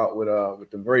talking about with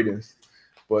the ratings.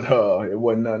 But it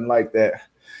wasn't nothing like that.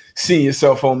 Seeing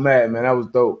yourself on Madden, man, that was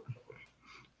dope.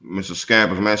 Mr.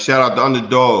 Scampers, man. Shout out to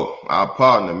Underdog, our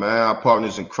partner, man. Our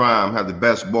partners in crime have the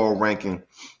best ball ranking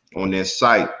on their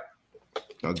site.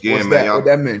 Again, what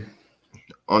that mean?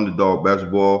 Underdog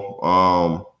best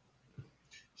ball.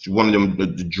 It's one of them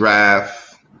the draft.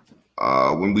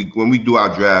 When we do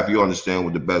our draft, you understand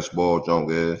what the best ball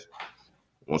junk is.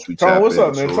 Once we Tone, what's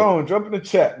up, man? Tone, jump in the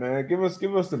chat, man. Give us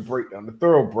the breakdown, the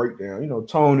thorough breakdown.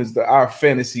 Tone is our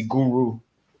fantasy guru.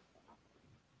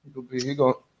 He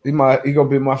gonna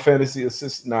be my fantasy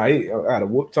assistant. Nah, I gotta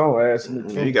whoop Tone ass.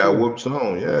 He got whoop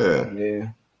Tone, yeah.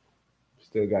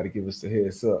 Still got to give us the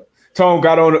heads up. Tone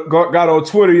got on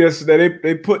Twitter yesterday.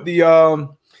 They put the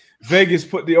Vegas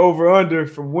put the over under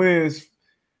for wins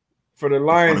for the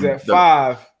Lions at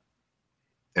 5.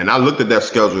 And I looked at that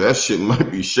schedule. That shit might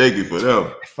be shaky for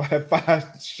them. 5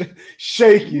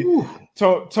 shaky.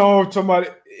 Tone talking about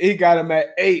he got him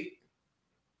at 8.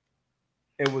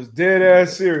 It was dead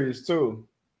ass serious too.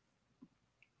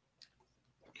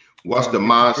 What's the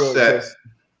mindset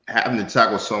having to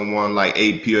tackle someone like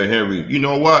AP or Henry? You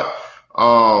know what?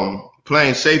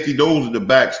 Playing safety, those are the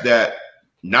backs that,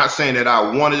 not saying that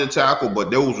I wanted to tackle,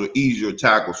 but those were easier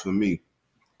tackles for me.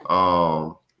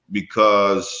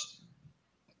 Because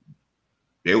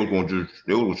they was going to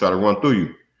try to run through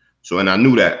you. So, and I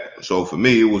knew that. So for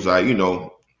me, it was like,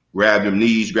 grab them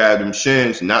knees, grab them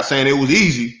shins. Not saying it was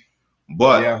easy,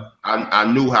 but yeah.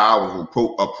 I knew how I was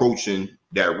approaching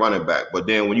that running back. But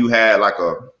then when you had like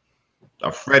a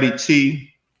a Freddie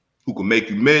T, who could make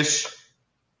you miss.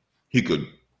 He could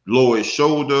lower his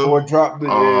shoulder or drop the.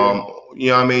 You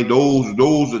know what I mean?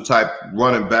 Those are the type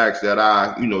running backs that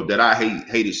I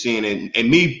hated seeing, and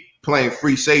me playing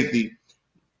free safety.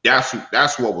 That's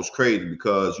what was crazy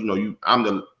because a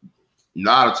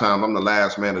lot of times I'm the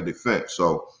last man of defense,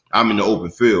 so I'm in the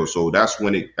open field. So that's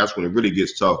when it really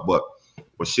gets tough. But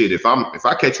shit, if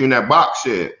I catch you in that box,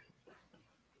 shit,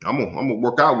 I'm gonna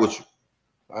work out with you.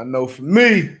 I know for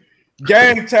me,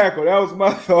 gang tackle. That was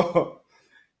my thought.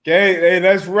 Gang, hey,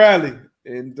 that's rally,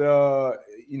 and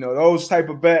those type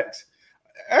of backs.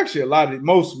 Actually, a lot of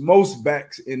most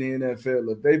backs in the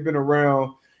NFL, if they've been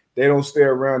around, they don't stay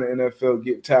around the NFL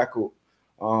get tackled,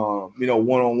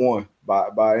 one-on-one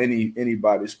by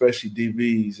anybody, especially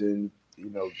DBs. And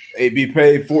AB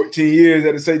paid 14 years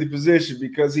at the safety position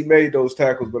because he made those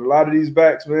tackles. But a lot of these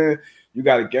backs, man, you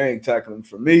got to gang tackle them.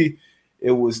 For me,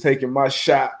 it was taking my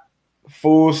shot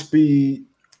full speed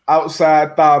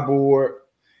outside thigh board,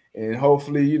 and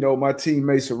hopefully, my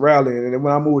teammates are rallying. And then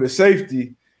when I moved to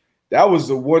safety, that was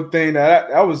the one thing that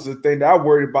was the thing that I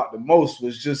worried about the most,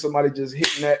 was just somebody just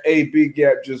hitting that AB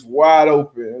gap just wide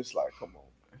open. It's like, come on,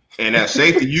 man. And that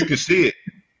safety, you can see it.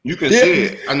 You can see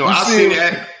it. I know. I see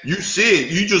that. You see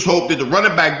it. You just hope that the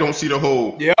running back don't see the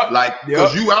hole. Yeah.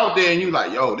 Because you out there and you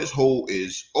like, yo, this hole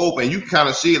is open. You kind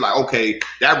of see it like, okay,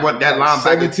 that linebacker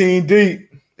 17 deep.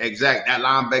 Exact. That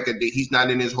linebacker, he's not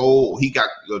in his hole. He got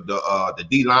the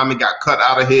D lineman got cut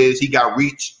out of his. He got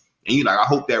reached. And you like, I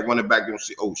hope that running back don't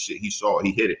see, oh shit, he saw it,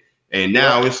 he hit it. And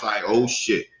now it's like, oh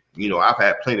shit. I've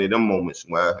had plenty of them moments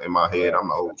where in my head I'm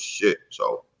like, oh shit.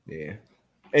 So yeah.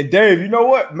 And Dave, you know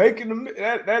what? Making them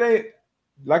that ain't,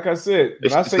 like I said,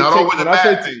 it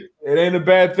ain't a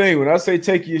bad thing. When I say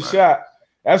take your shot,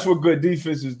 that's what good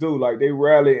defenses do. Like they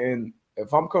rally, and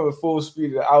if I'm coming full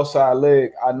speed to the outside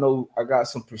leg, I know I got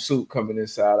some pursuit coming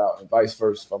inside out, and vice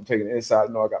versa. If I'm taking the inside,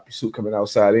 I know I got pursuit coming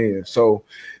outside in. So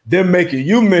them making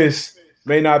you miss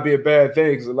may not be a bad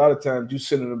thing, because a lot of times you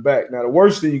sending them back. Now the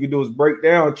worst thing you can do is break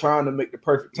down trying to make the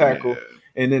perfect tackle,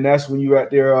 and then that's when you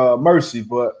at their mercy.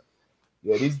 But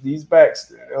yeah, these backs,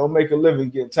 they don't make a living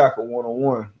getting tackled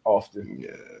one-on-one often.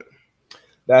 Yeah.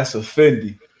 That's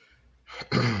offending.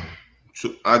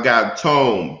 So I got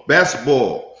Tone. Best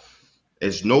ball.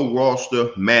 There's no roster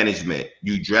management.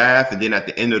 You draft, and then at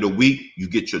the end of the week, you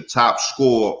get your top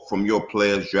score from your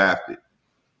players drafted.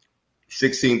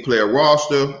 16-player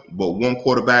roster, but 1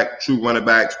 quarterback, 2 running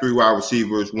backs, 3 wide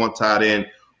receivers, 1 tight end,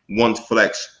 1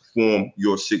 flex form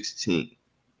your 16.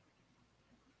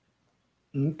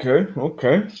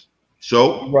 Okay.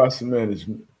 So roster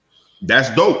management. That's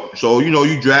dope. So,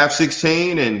 you draft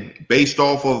 16, and based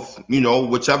off of,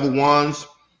 whichever ones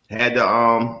had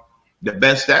the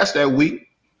best stats that week,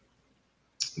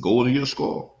 go to your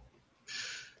score.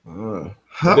 Then,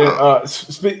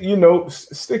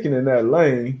 sticking in that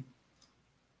lane,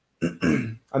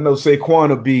 I know Saquon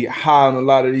will be high on a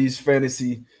lot of these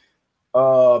fantasy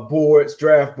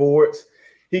draft boards.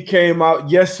 He came out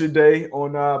yesterday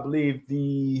on, I believe,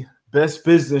 the Best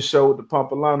Business Show with the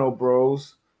Pompolano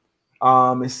Bros,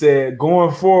 and said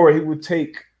going forward he would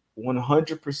take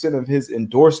 100% of his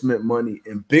endorsement money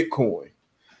in Bitcoin.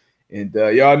 And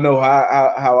y'all know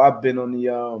how I've been on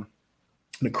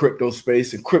the crypto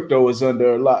space, and crypto is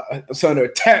it's under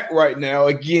attack right now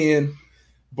again.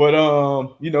 But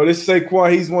this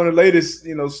Saquon, he's one of the latest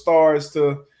stars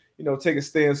to take a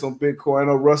stance on Bitcoin. I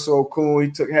know Russell Okung,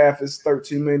 he took half his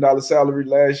 $13 million salary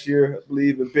last year, I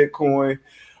believe, in Bitcoin.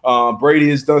 Brady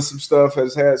has done some stuff,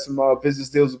 has had some business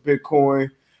deals with Bitcoin.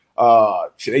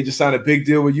 They just signed a big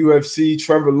deal with UFC,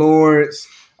 Trevor Lawrence.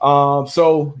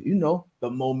 So the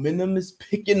momentum is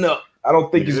picking up. I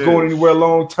don't think it's going anywhere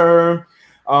long term.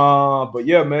 But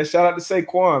yeah, man, shout out to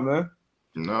Saquon, man.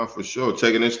 No, for sure.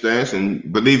 Taking his stance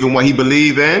and believing what he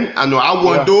believe in. I know I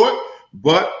wouldn't do it,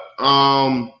 but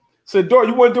So,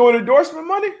 you want to do an endorsement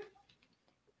money?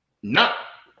 Not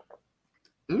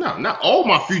all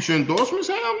my future endorsements.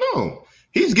 Hell no.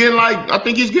 He's getting I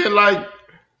think he's getting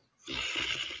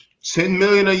 $10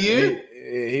 million a year.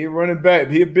 He running back.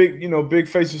 He a big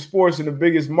face of sports in the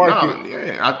biggest market.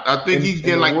 I think he's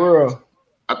getting world.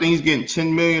 I think he's getting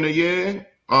 $10 million a year.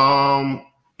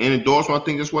 In endorsement, I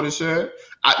think that's what it said.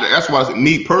 That's why I said,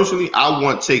 me personally, I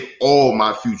want to take all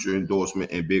my future endorsement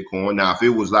in Bitcoin. Now, if it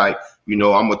was I'm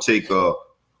gonna take a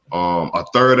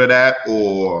third of that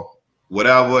or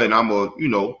whatever, and I'm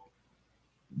gonna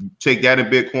take that in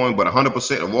Bitcoin, but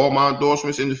 100% of all my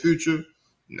endorsements in the future,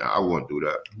 I wouldn't do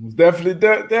that.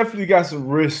 Definitely got some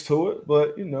risk to it,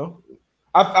 but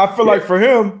I feel like for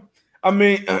him, I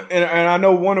mean, and I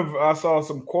know I saw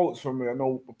some quotes from him. I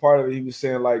know part of it he was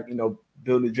saying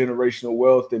building generational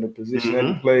wealth in the position that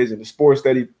he plays and the sport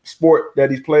that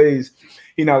he plays.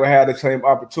 He not gonna have the same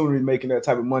opportunity making that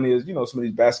type of money as, you know, some of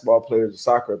these basketball players, or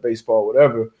soccer, or baseball,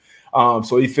 whatever.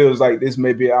 So he feels like this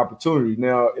may be an opportunity.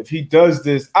 Now, if he does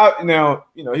this, he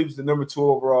was the number 2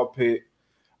 overall pick.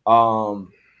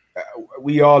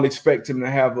 We all expect him to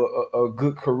have a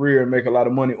good career and make a lot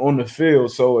of money on the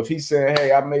field. So if he's saying,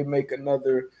 hey, I may make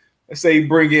another, let's say,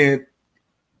 bring in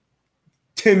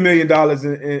 $10 million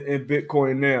in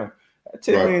Bitcoin now. That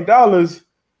 $10 million,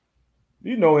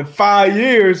 you know, in 5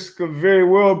 years could very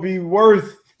well be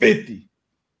worth 50.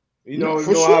 You know,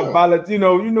 we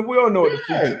all know what the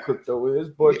future of crypto is,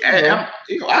 but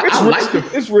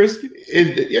it's risky.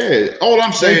 All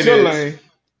I'm saying is,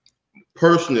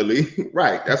 personally,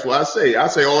 right? That's what I say. I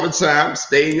say all the time,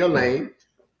 stay in your lane.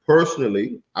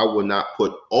 Personally, I would not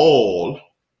put all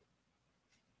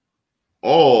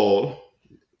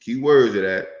keywords of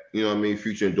that, you know what I mean,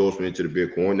 future endorsement into the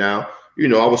Bitcoin. Now, you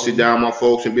know, I would sit down with my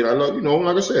folks and be like, look, you know,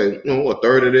 like I said, you know, a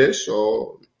third of this,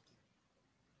 or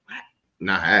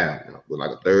not half, you know, but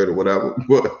like a third or whatever.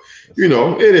 But, you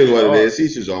know, it is what it is.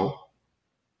 Each his own.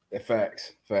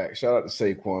 Facts. Shout out to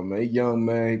Saquon, man. He young,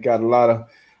 man. He got a lot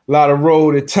of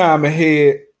road and time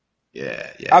ahead.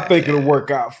 Yeah. I think it'll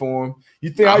work out for him. You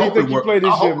think he play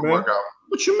this year, man?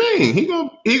 What you mean? He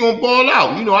gonna ball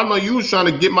out. You know, I know you was trying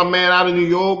to get my man out of New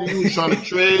York. You was trying to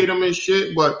trade him and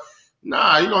shit, but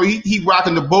nah, you know, he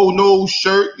rocking the bow nose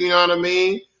shirt. You know what I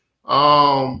mean?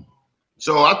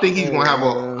 So I think he's gonna have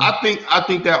I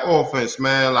think that offense,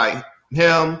 man, like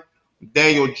him,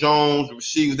 Daniel Jones, the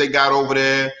receivers they got over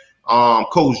there.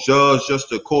 Coach Judge, just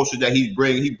the culture that he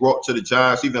brought to the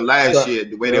Giants, even last year,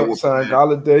 the way they were playing.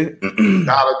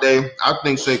 Galladay. I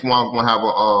think Saquon's gonna have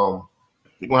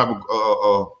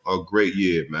a great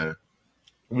year, man.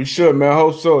 We should, man. I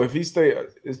hope so. If he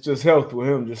it's just health with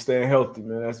him, just staying healthy,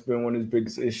 man. That's been one of his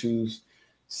biggest issues,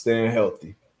 staying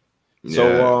healthy. Yeah.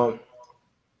 So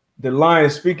the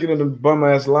Lions, speaking of the bum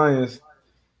ass Lions,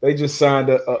 they just signed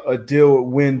a deal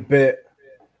with WinBet.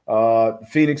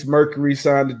 Phoenix Mercury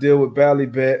signed a deal with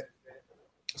Ballybet.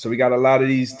 So we got a lot of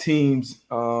these teams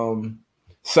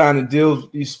signing deals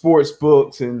with these sports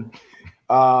books. And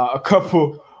a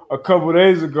couple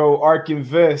days ago, ARK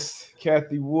Invest,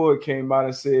 Kathy Wood came out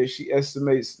and said she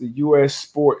estimates the U.S.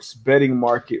 sports betting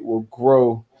market will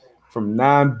grow from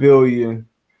 $9 billion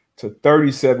to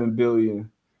 $37 billion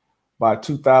by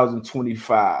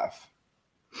 2025.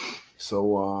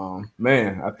 So,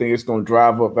 man, I think it's going to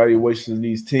drive up valuations of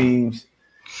these teams,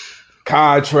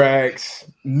 contracts,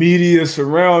 media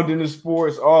surrounding the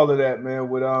sports, all of that, man,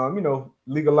 with,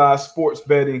 legalized sports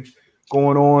betting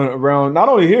going on around, not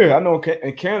only here, I know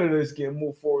in Canada it's getting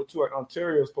moved forward too. Like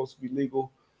Ontario is supposed to be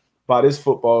legal by this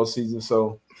football season.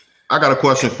 So I got a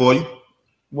question for you.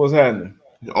 What's happening?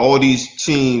 All these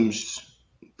teams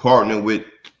partner with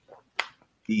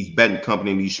these betting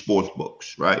companies, these sports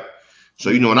books, right? So,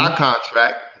 you know, in our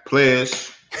contract,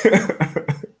 players,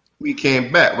 we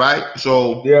can't bet, right?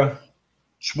 So yeah,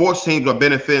 sports teams are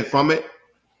benefiting from it.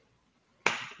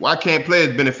 Why can't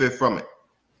players benefit from it?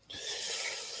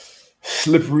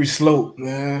 Slippery slope,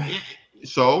 man.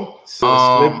 So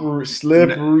slippery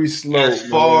slope. As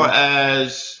far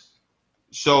as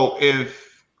if,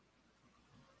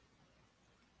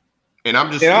 and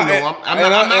I'm just, I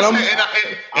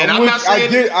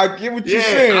get what you're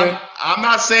saying. I'm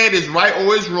not saying it's right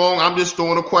or it's wrong. I'm just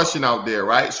throwing a question out there,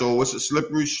 right? So it's a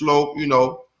slippery slope, you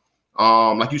know.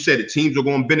 Like you said, the teams are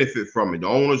going to benefit from it. The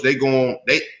owners, that's going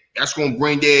to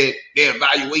bring their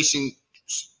evaluation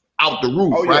out the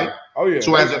roof, right? Oh yeah.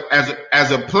 So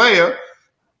as a player,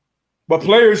 but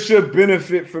players should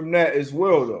benefit from that as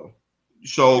well, though.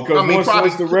 So because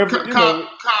probably the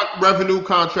revenue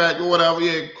contract or whatever,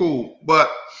 yeah, cool. But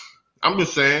I'm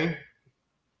just saying,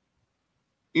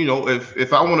 you know,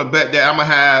 if I want to bet that I'm gonna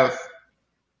have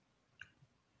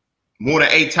more than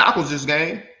 8 tackles this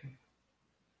game,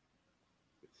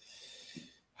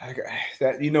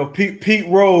 Pete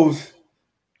Rose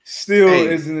still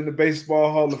isn't in the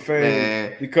Baseball Hall of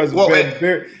Fame because of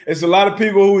it's a lot of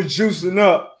people who are juicing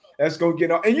up. That's gonna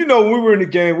get on. And when we were in the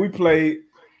game, we played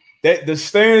that the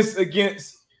stance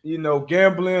against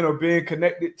gambling or being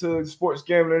connected to sports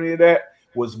gambling, any of that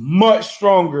was much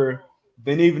stronger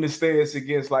than even the stance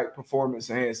against like performance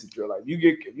enhancing drill. Like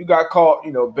you got caught,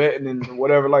 betting and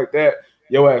whatever like that,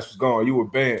 your ass was gone. You were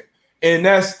banned, and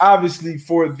that's obviously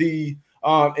for the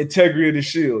integrity of the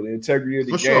shield, the integrity of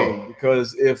the game. Sure.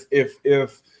 Because if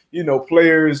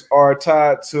players are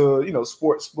tied to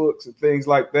sports books and things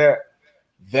like that,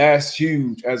 that's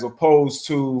huge, as opposed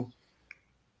to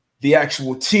the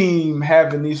actual team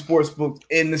having these sports books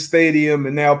in the stadium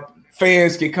and now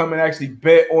fans can come and actually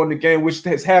bet on the game, which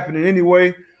is happening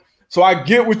anyway. So I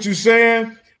get what you're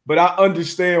saying, but I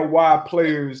understand why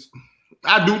players.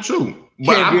 I do too.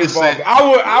 But I'm just saying,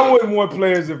 I wouldn't want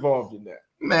players involved in that.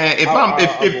 Man, if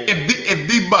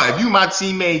you my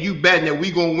teammate, you betting that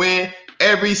we gonna win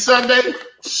every Sunday,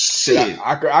 shit.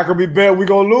 I could be betting we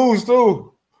gonna lose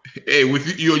too. Hey,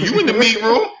 with you in the meat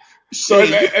room. So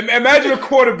imagine a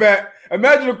quarterback.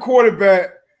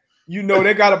 You know,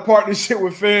 they got a partnership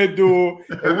with FanDuel,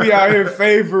 and we out here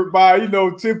favored by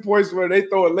 10 points where they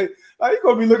throw it late. Like, you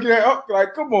gonna be looking at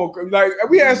like, come on, like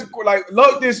we had some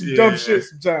Luck did some dumb shit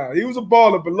sometimes. He was a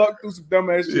baller, but Luck do some dumb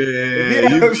ass shit.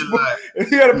 Yeah, if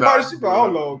he had a partnership,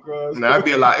 hold on, cuz. It'd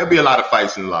be a lot of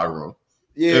fights in the locker room.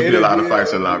 Yeah, it'd be a lot of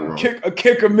fights in the locker room. A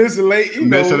kicker missing late,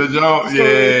 missing the jump,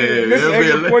 missing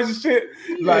extra points and shit.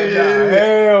 Like,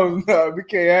 hell no, we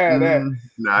can't have that.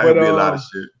 It'd be a lot of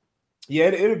shit. Yeah,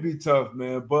 it'll be tough,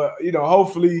 man. But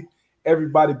hopefully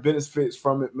everybody benefits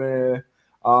from it, man.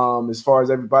 As far as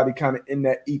everybody kind of in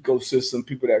that ecosystem,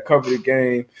 people that cover the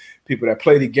game, people that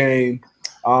play the game.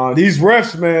 These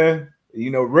refs, man,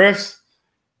 refs,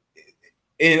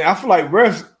 and I feel like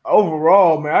refs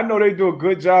overall, man, I know they do a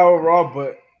good job overall,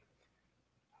 but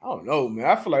I don't know, man.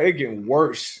 I feel like they're getting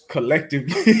worse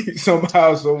collectively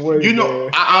somehow, some way. You know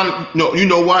what?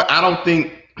 I don't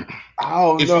think. I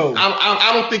don't know.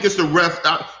 I don't think it's the ref.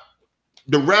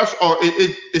 The refs are.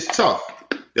 It's tough.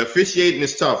 The officiating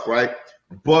is tough, right?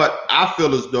 But I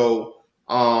feel as though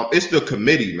it's the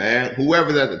committee, man.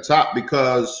 Whoever's at the top,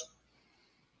 because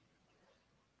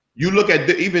you look at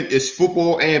even it's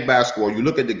football and basketball. You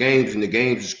look at the games, and the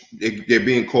games they're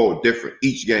being called different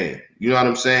each game. You know what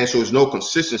I'm saying? So there's no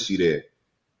consistency there.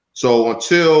 So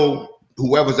until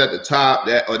whoever's at the top,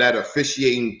 that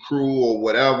officiating crew or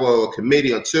whatever, or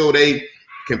committee, until they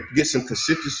can get some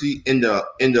consistency in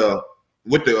the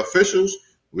with the officials,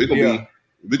 we're gonna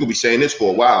be saying this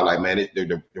for a while. Like, man,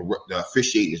 the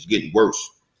officiating is getting worse.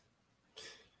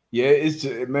 Yeah, it's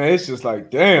just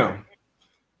like, damn,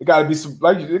 it gotta be some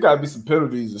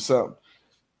penalties or something.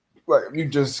 Like, you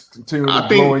just continue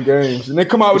blowing games, and they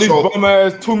come out with these bum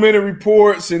ass 2-minute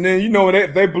reports, and then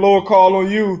they blow a call on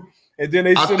you. And then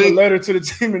they send a letter to the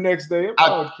team the next day.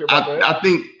 I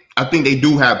think they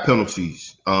do have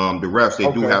penalties. The refs,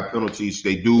 they do have penalties.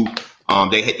 They do.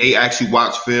 They actually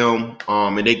watch film.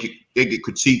 And they get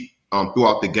critiqued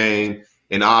throughout the game.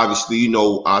 And obviously,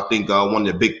 I think one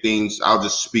of the big things. I'll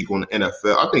just speak on the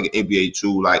NFL. I think NBA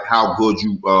too. Like how good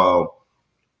you.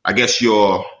 I guess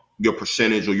your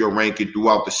percentage or your ranking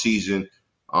throughout the season.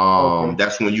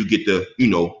 That's when you get the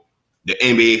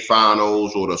NBA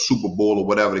Finals or the Super Bowl or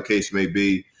whatever the case may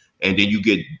be, and then you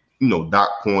get dot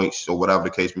points or whatever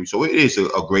the case may be. So it is a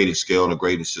grading scale and a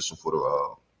grading system for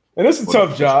the. And it's a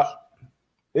tough job.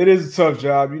 It is a tough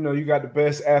job. You got the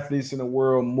best athletes in the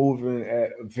world moving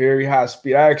at a very high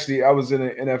speed. I was in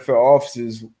the NFL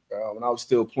offices when I was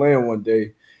still playing one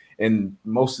day, and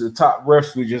most of the top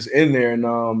refs were just in there. And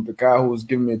the guy who was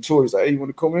giving me a tour, he's like, "Hey, you want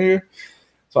to come in here?"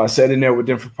 So I sat in there with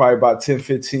them for probably about 10,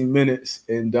 15 minutes.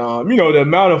 And, the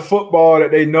amount of football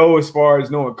that they know as far as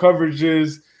knowing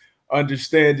coverages,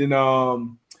 understanding,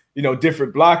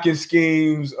 different blocking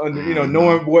schemes,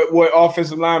 knowing what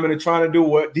offensive linemen are trying to do,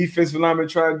 what defensive linemen are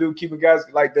trying to do, keeping guys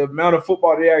 – like the amount of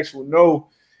football they actually know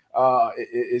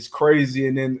is crazy.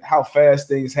 And then how fast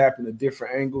things happen at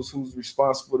different angles, who's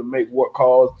responsible to make what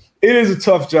calls. It is a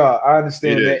tough job. I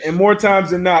understand that. And more times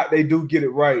than not, they do get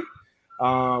it right.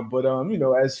 But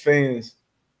as fans,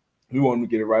 we want them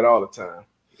to get it right all the time.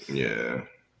 Yeah.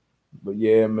 But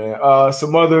yeah, man.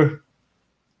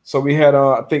 So we had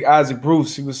I think Isaac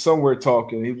Bruce, he was somewhere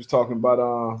talking. He was talking about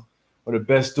one of the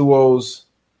best duos,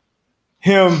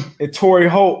 him and Torrey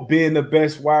Holt being the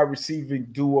best wide receiving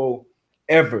duo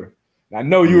ever. And I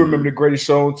know you remember the Greatest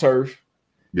Show on Turf.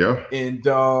 Yeah. And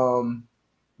when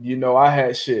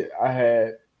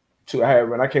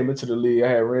I came into the league, I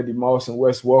had Randy Moss and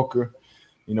Wes Walker.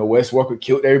 Wes Walker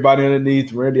killed everybody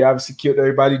underneath. Randy obviously killed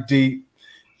everybody deep.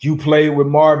 You played with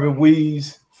Marvin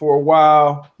Wees for a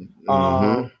while.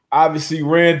 Obviously,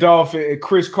 Randolph and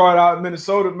Chris Carter out in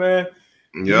Minnesota, man.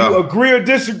 Yeah. Do you agree or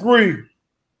disagree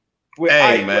with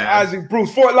Isaac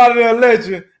Bruce? Fort Lauderdale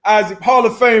legend, Hall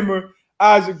of Famer,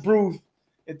 Isaac Bruce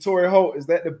and Torrey Holt. Is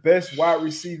that the best wide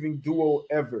receiving duo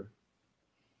ever?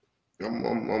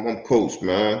 I'm coach,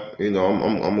 man. I'm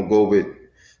gonna go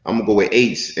with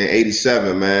Ace in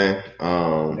 '87, man.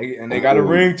 They got a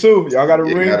ring too. Y'all got a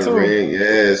ring too.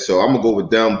 Yeah, so I'm gonna go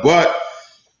with them. But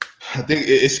I think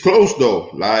it's close though.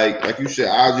 Like you said,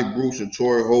 Isaac Bruce and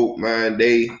Torrey Holt, man.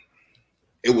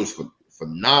 It was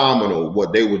phenomenal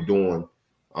what they were doing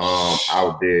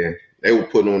out there. They were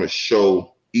putting on a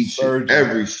show each and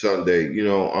every Sunday. You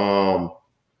know,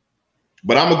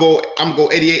 but I'm gonna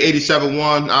go 88,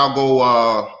 87-1. I'll go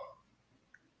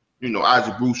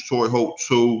Isaac Bruce, Troy Hope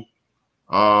 2.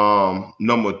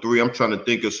 Number 3, I'm trying to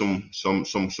think of some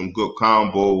good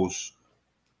combos.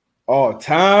 All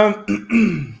time.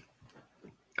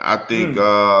 I think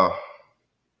I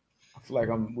feel like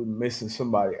we're missing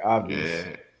somebody obvious.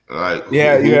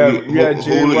 Yeah, you had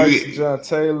Jerry Rice and John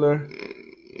Taylor.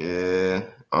 Yeah.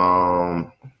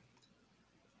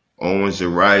 Owens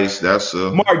and Rice, that's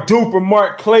a Mark Duper,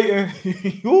 Mark Clayton.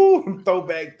 Ooh,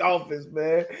 throwback Dolphins,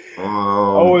 man.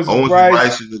 Owens and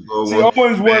Rice is a good one.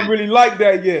 Owens wasn't really like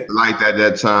that yet. Like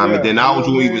that time. Yeah, and then I was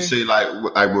going to even say like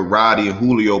with Roddy and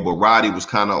Julio, but Roddy was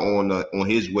kind of on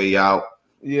his way out.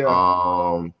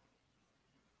 Yeah.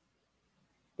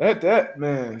 That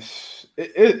man,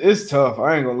 it's tough.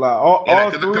 I ain't gonna lie.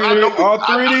 All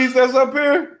three of these that's up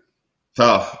here,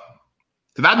 tough.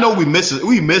 Cause I know we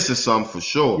missing some for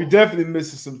sure. We definitely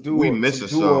missing some duos. We missing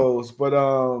some duos, but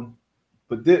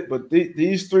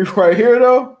these 3 right here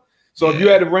though. So if you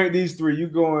had to rank these 3, you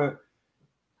going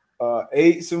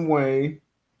Eights and Wayne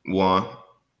 1.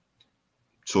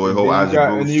 Troy Ho, Isaac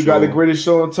Bruce, and then you got the greatest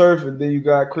show on turf, and then you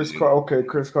got Chris Carter. Okay,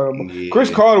 Chris Carter. Yeah. Chris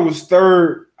Carter was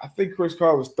 3rd. I think Chris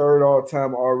Carter was 3rd all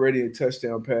time already in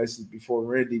touchdown passes before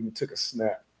Randy even took a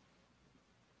snap.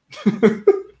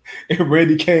 And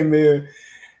Randy came in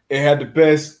and had the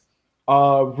best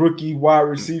rookie wide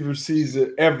receiver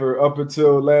season ever up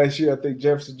until last year. I think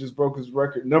Jefferson just broke his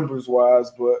record numbers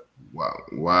wise, but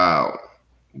wow.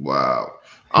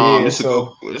 This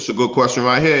is a good question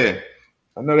right here.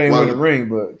 I know they ain't winning the ring,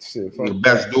 but shit, the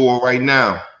best duo right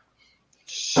now.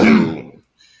 Shoot.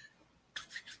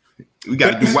 We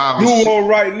got to do wide receiver duo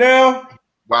right now.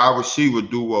 Wide receiver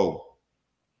duo.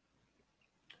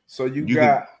 So you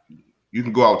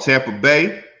can go out Tampa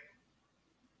Bay.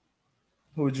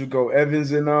 Who would you go?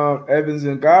 Evans and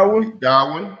Godwin?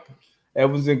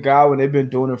 Evans and Godwin, they've been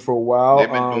doing it for a while.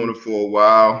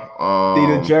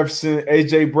 Theodore Jefferson,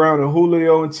 AJ Brown, and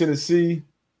Julio in Tennessee.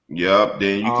 Yep.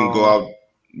 Then you can go out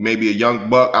maybe a young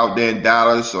buck out there in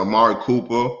Dallas, Amari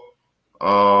Cooper.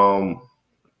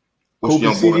 What's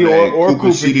Cooper CD or Cooper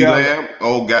CeeDee Lamb?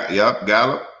 Oh,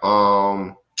 Gallup.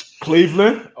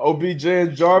 Cleveland, OBJ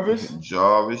and Jarvis.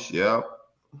 Yeah.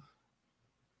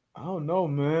 I don't know,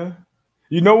 man.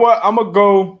 You know what? I'm gonna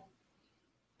go,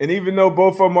 and even though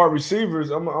both of them are receivers,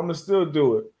 I'm gonna still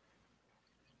do it.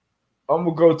 I'm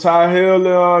gonna go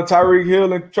Tyreek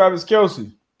Hill, and Travis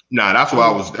Kelce. Nah, that's why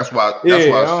I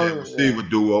said receiver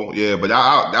duo. Yeah, but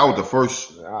that was the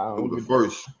first.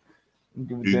 You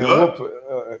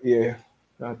good? Yeah.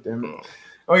 God damn it.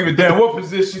 I don't give a damn what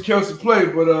position Kelce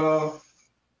played, but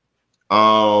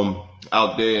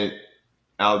out there,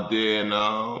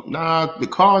 the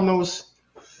Cardinals.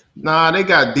 Nah, they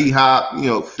got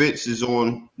D-Hop. Fitz is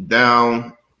on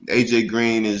down. AJ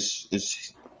Green is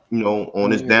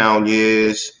on his down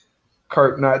years.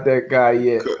 Kirk not that guy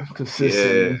yet.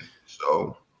 Consistently. Yeah.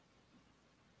 So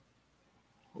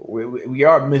we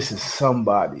are missing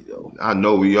somebody though. I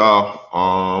know we are.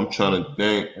 I'm trying to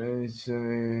think.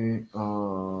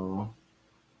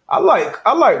 I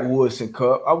like Woods and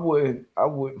Cup. I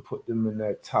wouldn't put them in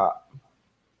that top.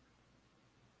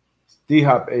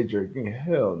 D-Hop, AJ Green,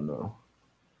 hell no.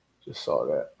 Just saw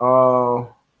that.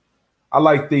 I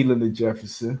like Thielen and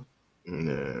Jefferson.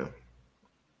 Yeah.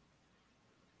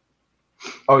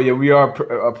 Oh yeah, we are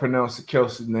pronouncing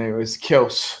Kelce's name. It's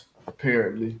Kels,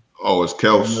 apparently. Oh, it's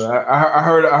Kels. I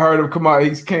heard him come out.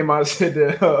 He came out and said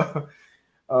that the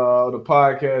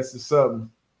podcast or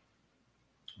something.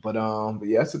 But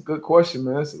yeah, that's a good question,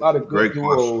 man. It's a lot of good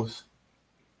duos.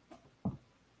 A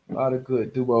lot of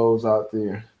good duos out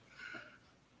there.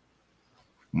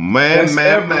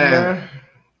 Man.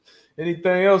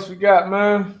 Anything else we got,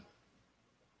 man?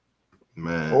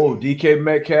 Man. Oh, DK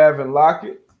Metcalf and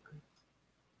Lockett.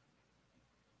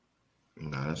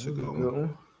 Nah, that's a good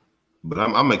one. But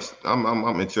I'm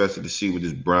interested to see what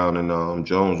this Brown and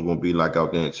Jones are gonna be like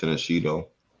out there in Tennessee, though.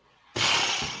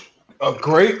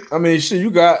 Great. I mean, shit,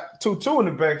 you got 2-2 in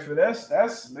the backfield.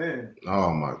 That's man.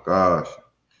 Oh my gosh.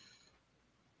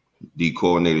 D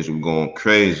coordinators were going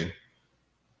crazy.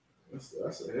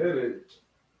 That's a headache.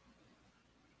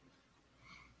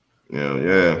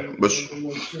 Yeah. But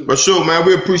sure, man,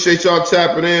 we appreciate y'all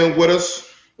tapping in with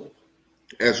us.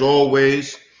 As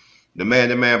always, the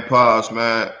Man-to-Man Pods,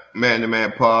 man.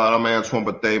 Man-to-Man Pod. I'm Antoine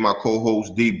Bethea, my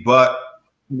co-host D Butt.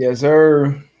 Yes,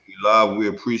 sir. We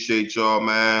appreciate y'all,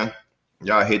 man.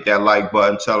 Y'all hit that like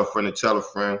button. Tell a friend.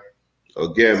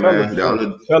 Again, man.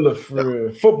 Tell a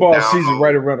friend. Football season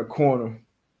right around the corner.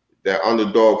 That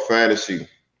Underdog Fantasy.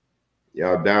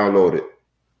 Y'all download it.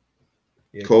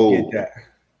 Yeah, Cold. get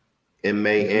that.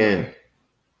 MAN.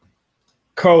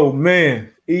 Cold,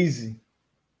 man. Easy.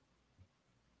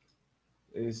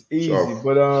 It's easy. So,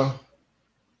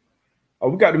 But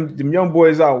we got them young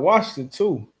boys out in Washington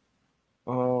too.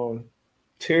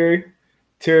 Terry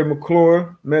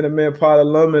McLaurin, Man Pod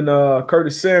alum, and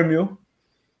Curtis Samuel.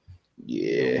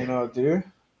 yeah. Going out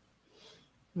there.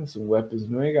 Got some weapons,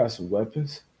 man. Got some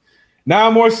weapons.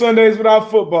 9 more Sundays without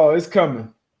football. It's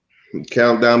coming.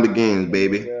 Countdown begins,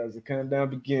 baby. Yeah, the countdown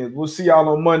begins. We'll see y'all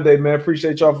on Monday, man.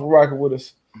 Appreciate y'all for rocking with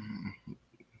us.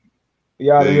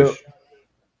 We out of here.